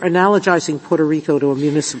 You're analogizing Puerto Rico to a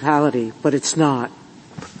municipality, but it's not.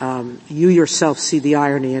 You yourself see the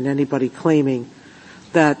irony in anybody claiming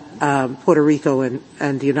that Puerto Rico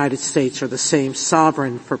and the United States are the same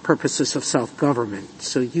sovereign for purposes of self-government.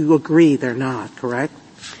 So you agree they're not, correct?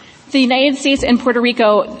 The United States and Puerto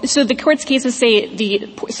Rico, so the court's cases say the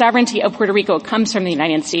sovereignty of Puerto Rico comes from the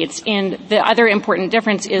United States, and the other important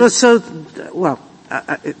difference is... So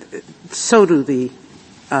do the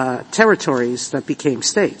territories that became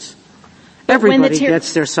states. Everybody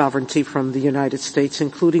gets their sovereignty from the United States,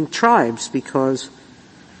 including tribes, because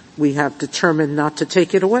we have determined not to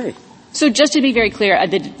take it away. So just to be very clear,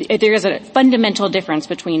 there is a fundamental difference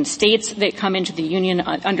between states that come into the Union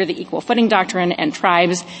under the Equal Footing Doctrine and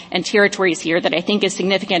tribes and territories here that I think is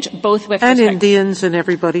significant both with and Indians and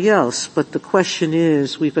everybody else. But the question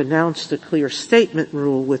is, we've announced a clear statement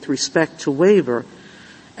rule with respect to waiver,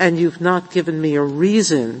 and you've not given me a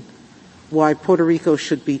reason why Puerto Rico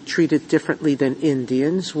should be treated differently than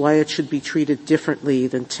Indians, why it should be treated differently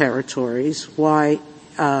than territories, why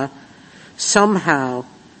somehow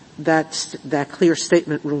that clear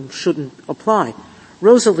statement rule shouldn't apply.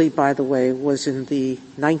 Rosalie, by the way, was in the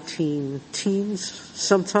 19-teens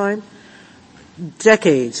sometime,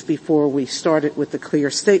 decades before we started with the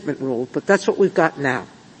clear statement rule, but that's what we've got now.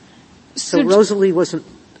 So Rosalie wasn't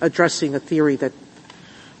addressing a theory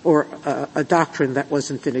or a doctrine that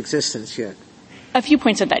wasn't in existence yet. A few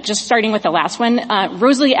points of that, just starting with the last one.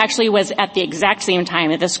 Rosalie actually was at the exact same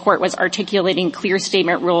time that this court was articulating clear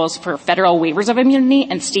statement rules for federal waivers of immunity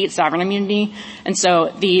and state sovereign immunity. And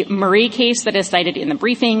so the Murray case that is cited in the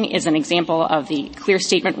briefing is an example of the clear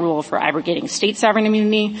statement rule for abrogating state sovereign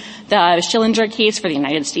immunity. The Schillinger case for the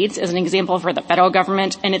United States is an example for the federal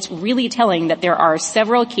government. And it's really telling that there are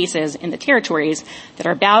several cases in the territories that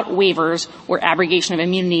are about waivers or abrogation of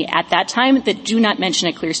immunity at that time that do not mention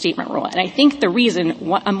a clear statement rule. And I think the reason,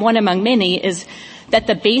 one among many, is that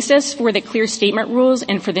the basis for the clear statement rules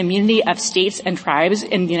and for the immunity of states and tribes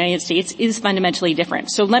in the United States is fundamentally different.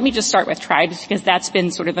 So let me just start with tribes because that's been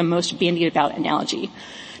sort of the most bandied about analogy.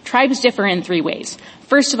 Tribes differ in three ways.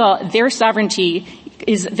 First of all, their sovereignty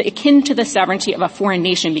is akin to the sovereignty of a foreign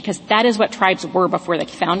nation because that is what tribes were before the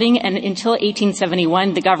founding. And until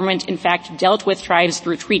 1871, the government, in fact, dealt with tribes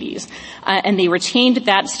through treaties. And they retained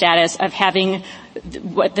that status of having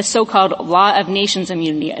what the so-called law of nations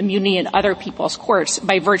immunity in other people's courts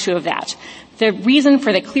by virtue of that. The reason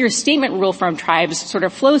for the clear statement rule from tribes sort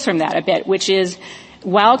of flows from that a bit, which is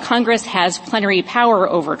while Congress has plenary power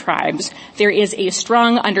over tribes, there is a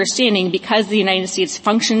strong understanding because the United States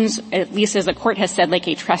functions, at least as the court has said, like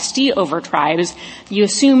a trustee over tribes, you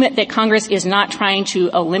assume that Congress is not trying to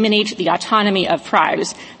eliminate the autonomy of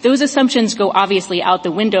tribes. Those assumptions go obviously out the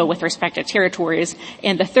window with respect to territories.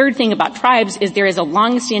 And the third thing about tribes is there is a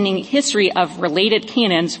long-standing history of related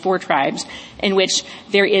canons for tribes in which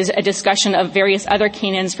there is a discussion of various other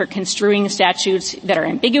canons for construing statutes that are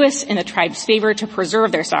ambiguous in the tribe's favor to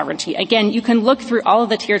preserve their sovereignty. Again, you can look through all of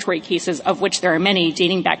the territory cases, of which there are many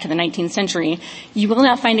dating back to the 19th century. You will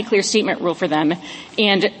not find a clear statement rule for them.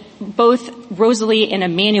 And both Rosalie and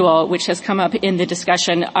Emanuel, which has come up in the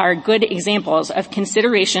discussion, are good examples of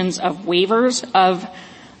considerations of waivers of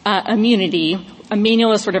immunity.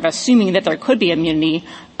 Emanuel is sort of assuming that there could be immunity,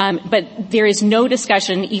 but there is no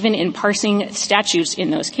discussion, even in parsing statutes in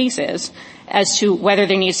those cases, as to whether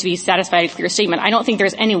there needs to be satisfied clear statement. I don't think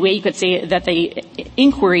there's any way you could say that the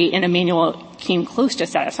inquiry in Emanuel came close to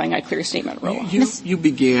satisfying a clear statement rule. You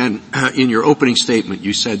began, in your opening statement,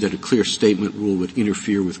 you said that a clear statement rule would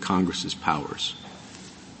interfere with Congress's powers.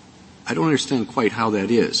 I don't understand quite how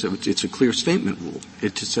that is. It's a clear statement rule.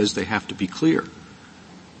 It just says they have to be clear.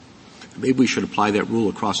 Maybe we should apply that rule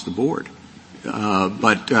across the board.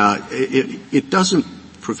 But it doesn't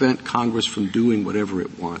prevent Congress from doing whatever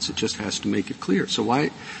it wants. It just has to make it clear. So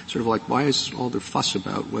why is all the fuss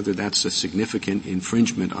about whether that's a significant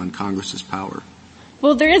infringement on Congress's power?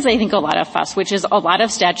 Well, there is, I think, a lot of fuss, which is a lot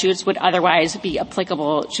of statutes would otherwise be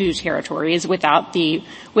applicable to territories without the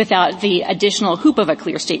additional hoop of a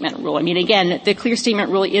clear statement rule. I mean, again, the clear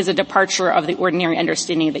statement rule is a departure of the ordinary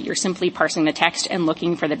understanding that you're simply parsing the text and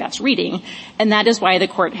looking for the best reading. And that is why the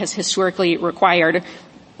court has historically required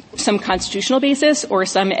some constitutional basis or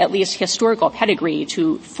some at least historical pedigree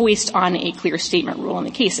to foist on a clear statement rule in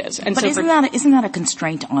the cases. And but isn't that a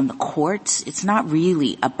constraint on the courts? It's not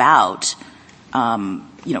really about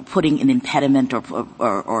putting an impediment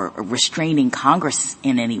or restraining Congress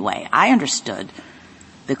in any way. I understood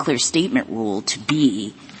the clear statement rule to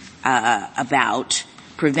be about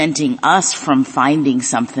preventing us from finding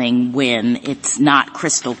something when it's not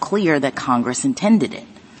crystal clear that Congress intended it.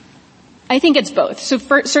 I think it's both. So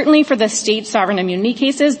certainly for the state sovereign immunity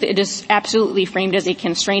cases, it is absolutely framed as a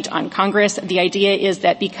constraint on Congress. The idea is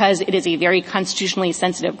that because it is a very constitutionally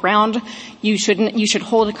sensitive ground, you should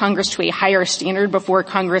hold Congress to a higher standard before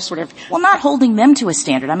Congress sort of... Well, not holding them to a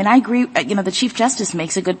standard. I mean, I agree, the Chief Justice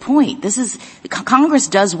makes a good point. Congress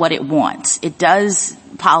does what it wants. It does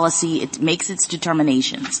policy, it makes its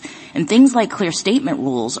determinations. And things like clear statement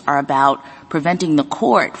rules are about preventing the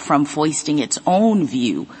court from foisting its own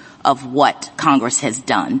view of what Congress has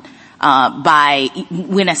done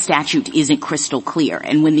when a statute isn't crystal clear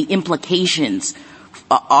and when the implications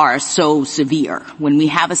are so severe. When we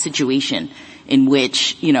have a situation in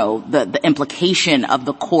which, the implication of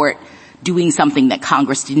the court doing something that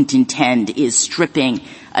Congress didn't intend is stripping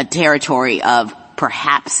a territory of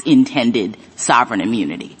perhaps intended sovereign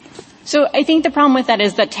immunity. So I think the problem with that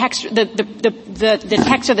is the text of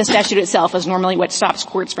the statute itself is normally what stops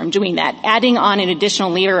courts from doing that. Adding on an additional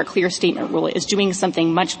layer, a clear statement rule, is doing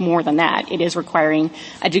something much more than that. It is requiring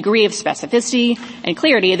a degree of specificity and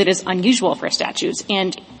clarity that is unusual for statutes.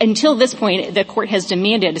 And until this point, the court has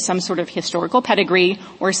demanded some sort of historical pedigree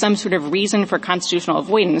or some sort of reason for constitutional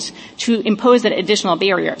avoidance to impose that additional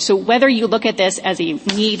barrier. So whether you look at this as a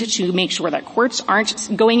need to make sure that courts aren't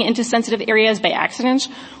going into sensitive areas by accident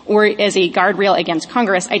or as a guardrail against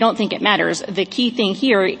Congress, I don't think it matters. The key thing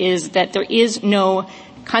here is that there is no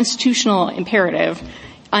constitutional imperative,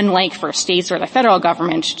 unlike for states or the federal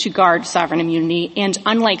government, to guard sovereign immunity. And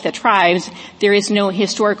unlike the tribes, there is no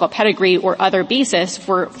historical pedigree or other basis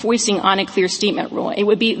for foisting on a clear statement rule. It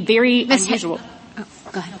would be very unusual.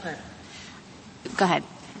 Go ahead. Go ahead.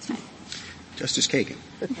 Justice Kagan.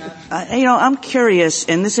 I'm curious,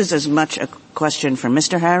 and this is as much a question for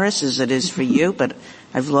Mr. Harris as it is for you, but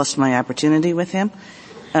I've lost my opportunity with him.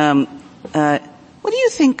 What do you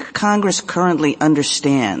think Congress currently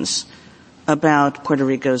understands about Puerto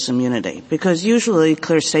Rico's immunity? Because usually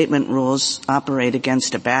clear statement rules operate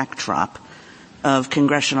against a backdrop of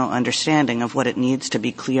congressional understanding of what it needs to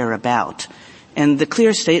be clear about. And the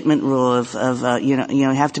clear statement rule of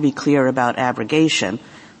have to be clear about abrogation.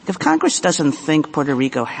 If Congress doesn't think Puerto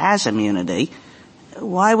Rico has immunity,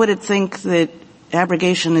 why would it think that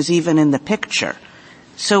abrogation is even in the picture?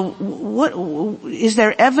 So is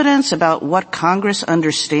there evidence about what Congress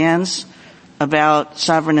understands about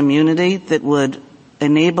sovereign immunity that would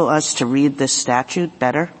enable us to read this statute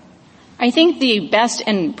better? I think the best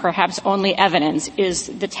and perhaps only evidence is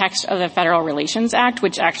the text of the Federal Relations Act,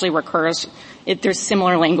 which actually recurs. There's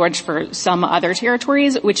similar language for some other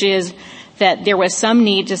territories, which is that there was some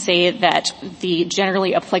need to say that the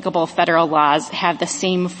generally applicable federal laws have the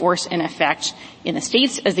same force and effect in the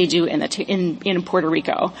states as they do in Puerto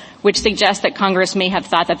Rico, which suggests that Congress may have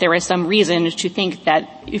thought that there was some reason to think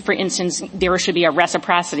that, for instance, there should be a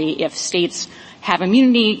reciprocity if states have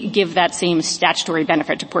immunity, give that same statutory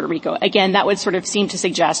benefit to Puerto Rico. Again, that would sort of seem to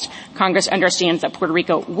suggest Congress understands that Puerto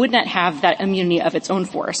Rico would not have that immunity of its own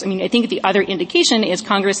force. I mean, I think the other indication is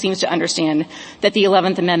Congress seems to understand that the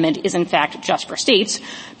 11th Amendment is in fact just for states,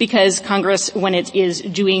 because Congress, when it is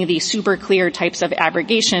doing the super clear types of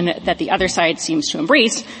abrogation that the other side seems to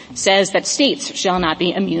embrace, says that states shall not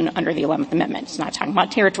be immune under the 11th Amendment. It's not talking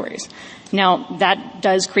about territories. Now, that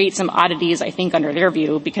does create some oddities, I think, under their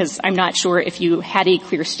view, because I'm not sure if you had a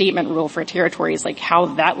clear statement rule for territories, like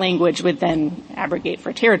how that language would then abrogate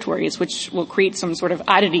for territories, which will create some sort of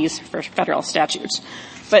oddities for federal statutes.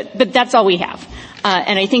 But that's all we have.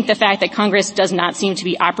 And I think the fact that Congress does not seem to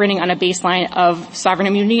be operating on a baseline of sovereign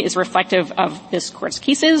immunity is reflective of this Court's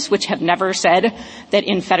cases, which have never said that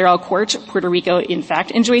in federal court, Puerto Rico, in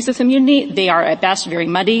fact, enjoys this immunity. They are, at best, very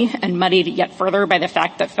muddy, and muddied yet further by the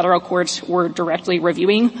fact that federal courts were directly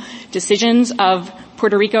reviewing decisions of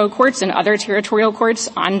Puerto Rico courts and other territorial courts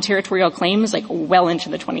on territorial claims, like, well into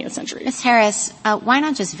the 20th century. Ms. Harris, why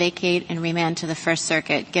not just vacate and remand to the First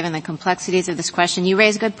Circuit, given the complexities of this question? You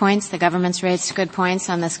raise good points. The government's raised good points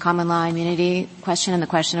on this common law immunity question and the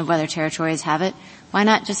question of whether territories have it. Why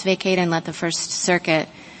not just vacate and let the First Circuit,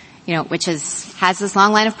 which has this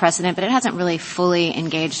long line of precedent, but it hasn't really fully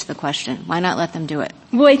engaged the question. Why not let them do it?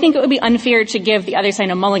 Well, I think it would be unfair to give the other side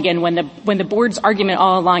a mulligan when the board's argument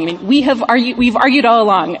all along. I mean, we've argued all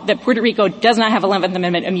along that Puerto Rico does not have 11th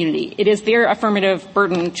Amendment immunity. It is their affirmative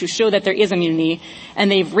burden to show that there is immunity,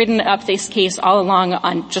 and they've ridden up this case all along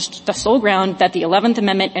on just the sole ground that the 11th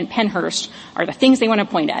Amendment and Pennhurst are the things they want to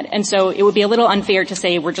point at. And so it would be a little unfair to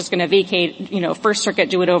say we're just going to vacate, First Circuit,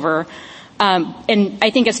 do it over. And I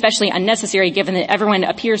think especially unnecessary given that everyone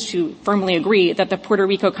appears to firmly agree that the Puerto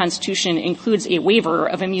Rico Constitution includes a waiver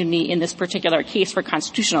of immunity in this particular case for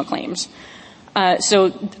constitutional claims. So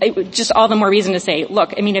just all the more reason to say,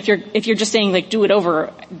 look, I mean, if you're just saying, like, do it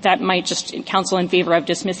over, that might just counsel in favor of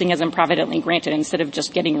dismissing as improvidently granted instead of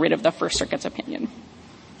just getting rid of the First Circuit's opinion.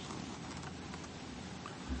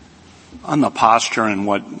 On the posture and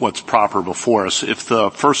what's proper before us, if the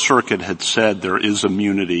First Circuit had said there is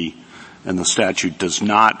immunity and the statute does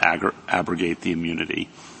not abrogate the immunity,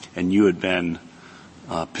 and you had been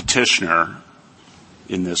petitioner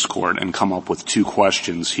in this court and come up with two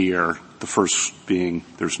questions here, the first being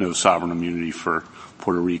there's no sovereign immunity for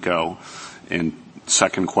Puerto Rico, and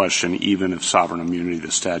second question, even if sovereign immunity,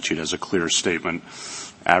 the statute has a clear statement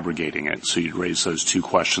abrogating it. So you'd raise those two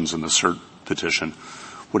questions in the cert petition.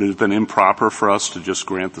 Would it have been improper for us to just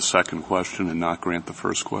grant the second question and not grant the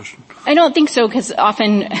first question? I don't think so, because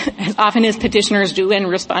often as petitioners do and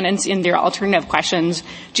respondents in their alternative questions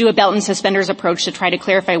do a belt and suspenders approach to try to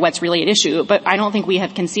clarify what's really at issue. But I don't think we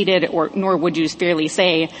have conceded, nor would you fairly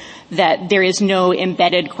say, that there is no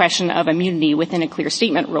embedded question of immunity within a clear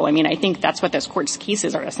statement rule. I mean, I think that's what this Court's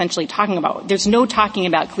cases are essentially talking about. There's no talking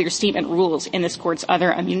about clear statement rules in this Court's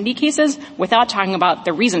other immunity cases without talking about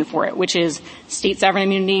the reason for it, which is state sovereign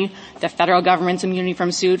immunity, the federal government's immunity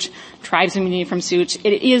from suit, tribes' immunity from suit.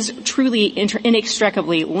 It is truly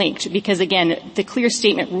inextricably linked because, again, the clear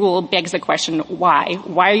statement rule begs the question, why?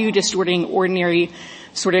 Why are you distorting ordinary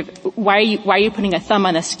why are you putting a thumb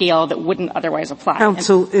on a scale that wouldn't otherwise apply?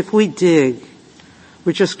 Counsel, if we dig,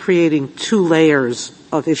 we're just creating two layers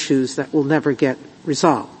of issues that will never get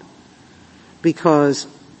resolved because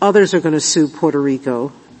others are going to sue Puerto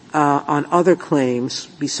Rico on other claims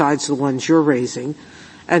besides the ones you're raising.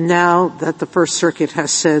 And now that the First Circuit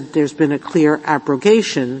has said there's been a clear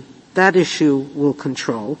abrogation, that issue will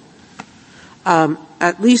control.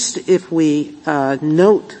 At least if we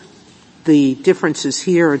note the differences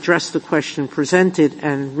here, address the question presented,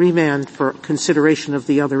 and remand for consideration of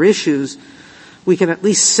the other issues, we can at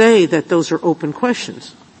least say that those are open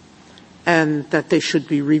questions and that they should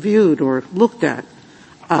be reviewed or looked at.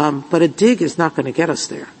 But a dig is not going to get us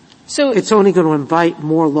there. So it's only going to invite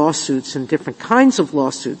more lawsuits and different kinds of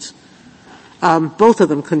lawsuits, both of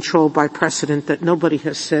them controlled by precedent that nobody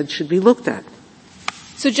has said should be looked at.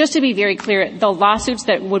 So just to be very clear, the lawsuits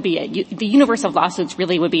that would be, the universe of lawsuits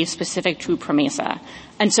really would be specific to PROMESA.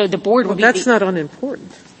 And so the board would be. That's not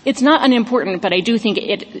unimportant. It's not unimportant, but I do think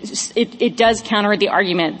it does counter the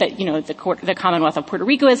argument that, the Commonwealth of Puerto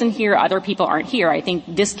Rico isn't here, other people aren't here. I think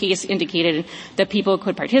this case indicated that people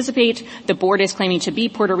could participate. The board is claiming to be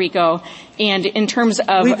Puerto Rico. And in terms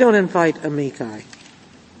of. We don't invite amici.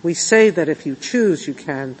 We say that if you choose, you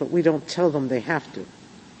can, but we don't tell them they have to.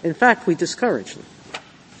 In fact, we discourage them.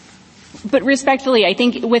 But respectfully, I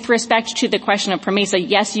think with respect to the question of PROMESA,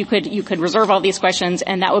 yes, you could reserve all these questions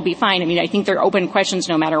and that would be fine. I mean, I think they're open questions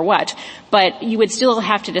no matter what. But you would still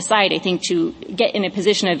have to decide, I think, to get in a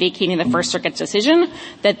position of vacating the First Circuit's decision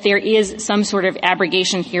that there is some sort of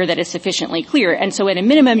abrogation here that is sufficiently clear. And so at a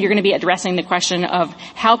minimum, you're going to be addressing the question of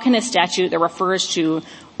how can a statute that refers to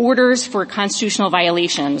orders for constitutional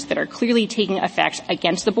violations that are clearly taking effect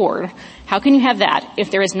against the board, how can you have that if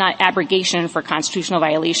there is not abrogation for constitutional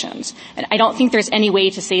violations? And I don't think there's any way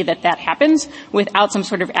to say that that happens without some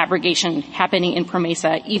sort of abrogation happening in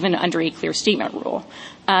PROMESA, even under a clear statement rule.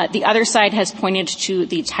 The other side has pointed to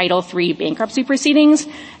the Title III bankruptcy proceedings,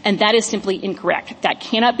 and that is simply incorrect. That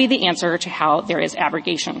cannot be the answer to how there is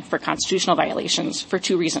abrogation for constitutional violations for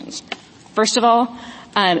two reasons. First of all,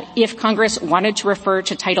 if Congress wanted to refer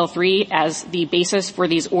to Title III as the basis for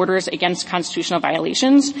these orders against constitutional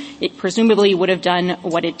violations, it presumably would have done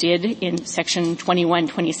what it did in Section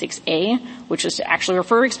 2126A, which is to actually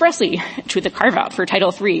refer expressly to the carve-out for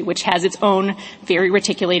Title III, which has its own very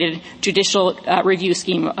reticulated judicial review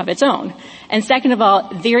scheme of its own. And second of all,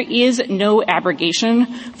 there is no abrogation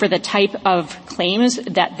for the type of claims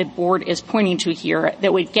that the board is pointing to here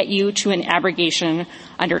that would get you to an abrogation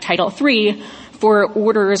under Title III for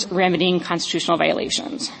orders remedying constitutional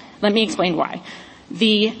violations. Let me explain why.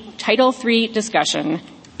 The Title III discussion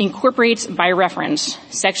incorporates by reference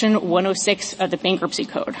Section 106 of the Bankruptcy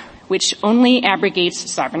Code, which only abrogates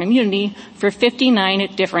sovereign immunity for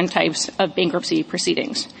 59 different types of bankruptcy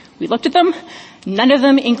proceedings. We looked at them. None of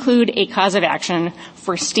them include a cause of action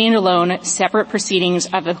for standalone separate proceedings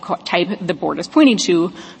of the type the board is pointing to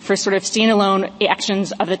for sort of standalone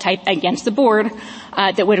actions of the type against the board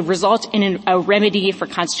that would result in a remedy for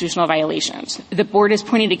constitutional violations. The board is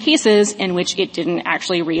pointing to cases in which it didn't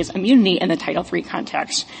actually raise immunity in the Title III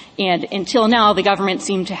context. And until now, the government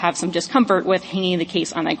seemed to have some discomfort with hanging the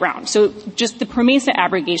case on the ground. So just the PROMESA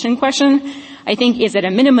abrogation question, I think, is at a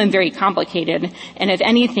minimum very complicated and, if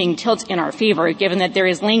anything, tilts in our favor, given that there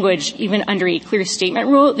is language even under a clear statement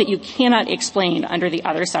rule that you cannot explain under the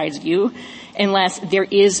other side's view unless there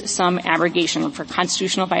is some abrogation for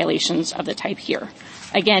constitutional violations of the type here.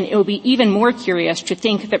 Again, it would be even more curious to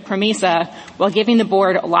think that PROMESA, while giving the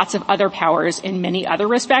board lots of other powers in many other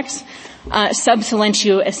respects, sub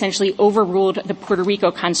silentio essentially overruled the Puerto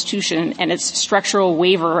Rico Constitution and its structural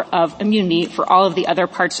waiver of immunity for all of the other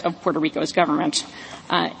parts of Puerto Rico's government,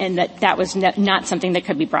 and that was not something that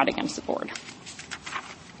could be brought against the board.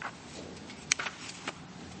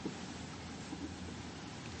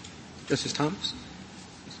 Justice Thomas?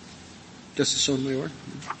 Justice Sotomayor?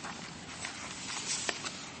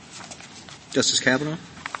 Justice Kavanaugh?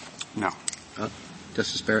 No.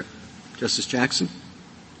 Justice Barrett? Justice Jackson?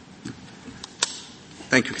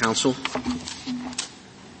 Thank you, counsel.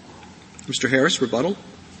 Mr. Harris, rebuttal?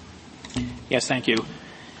 Yes, thank you.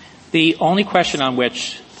 The only question on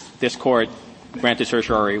which this Court granted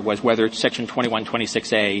certiorari was whether Section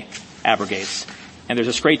 2126A abrogates. And there's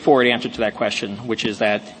a straightforward answer to that question, which is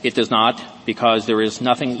that it does not, because there is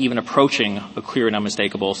nothing even approaching a clear and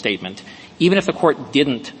unmistakable statement. Even if the Court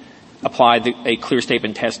didn't apply a clear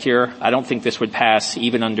statement test here, I don't think this would pass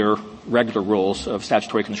even under regular rules of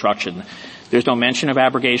statutory construction. There's no mention of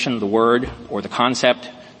abrogation, the word, or the concept.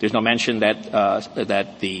 There's no mention that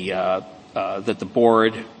the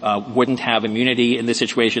board wouldn't have immunity in this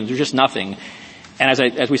situation. There's just nothing. And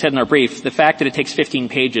as we said in our brief, the fact that it takes 15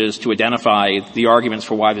 pages to identify the arguments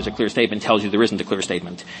for why there's a clear statement tells you there isn't a clear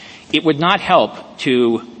statement. It would not help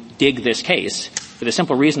to dig this case for the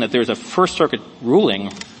simple reason that there's a First Circuit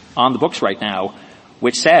ruling on the books right now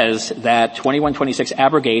which says that 2126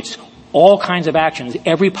 abrogates all kinds of actions,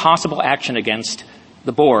 every possible action against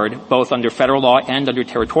the board, both under federal law and under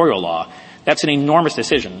territorial law. That's an enormous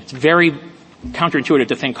decision. It's very counterintuitive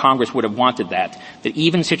to think Congress would have wanted that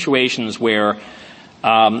even situations where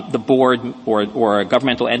the board or a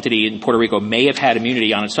governmental entity in Puerto Rico may have had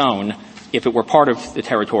immunity on its own if it were part of the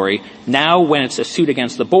territory. Now when it's a suit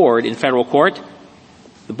against the board in federal court,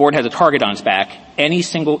 the board has a target on its back. Any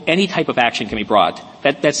type of action can be brought.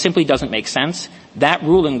 That simply doesn't make sense. That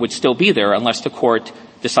ruling would still be there unless the court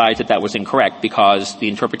decides that was incorrect because the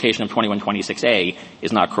interpretation of 2126A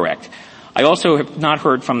is not correct. I also have not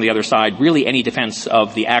heard from the other side really any defense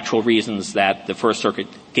of the actual reasons that the First Circuit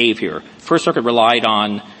gave here. First Circuit relied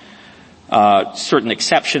on certain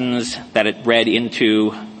exceptions that it read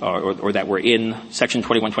into or that were in Section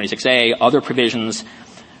 2126A, other provisions.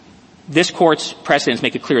 This Court's precedents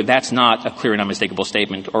make it clear that's not a clear and unmistakable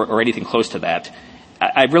statement or anything close to that.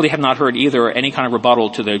 I really have not heard either any kind of rebuttal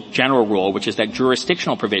to the general rule, which is that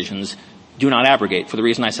jurisdictional provisions do not abrogate for the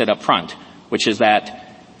reason I said up front, which is that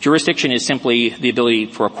jurisdiction is simply the ability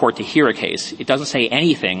for a court to hear a case. It doesn't say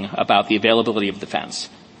anything about the availability of defense.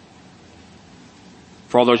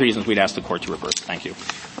 For all those reasons, we'd ask the Court to reverse. Thank you.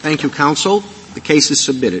 Thank you, counsel. The case is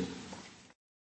submitted.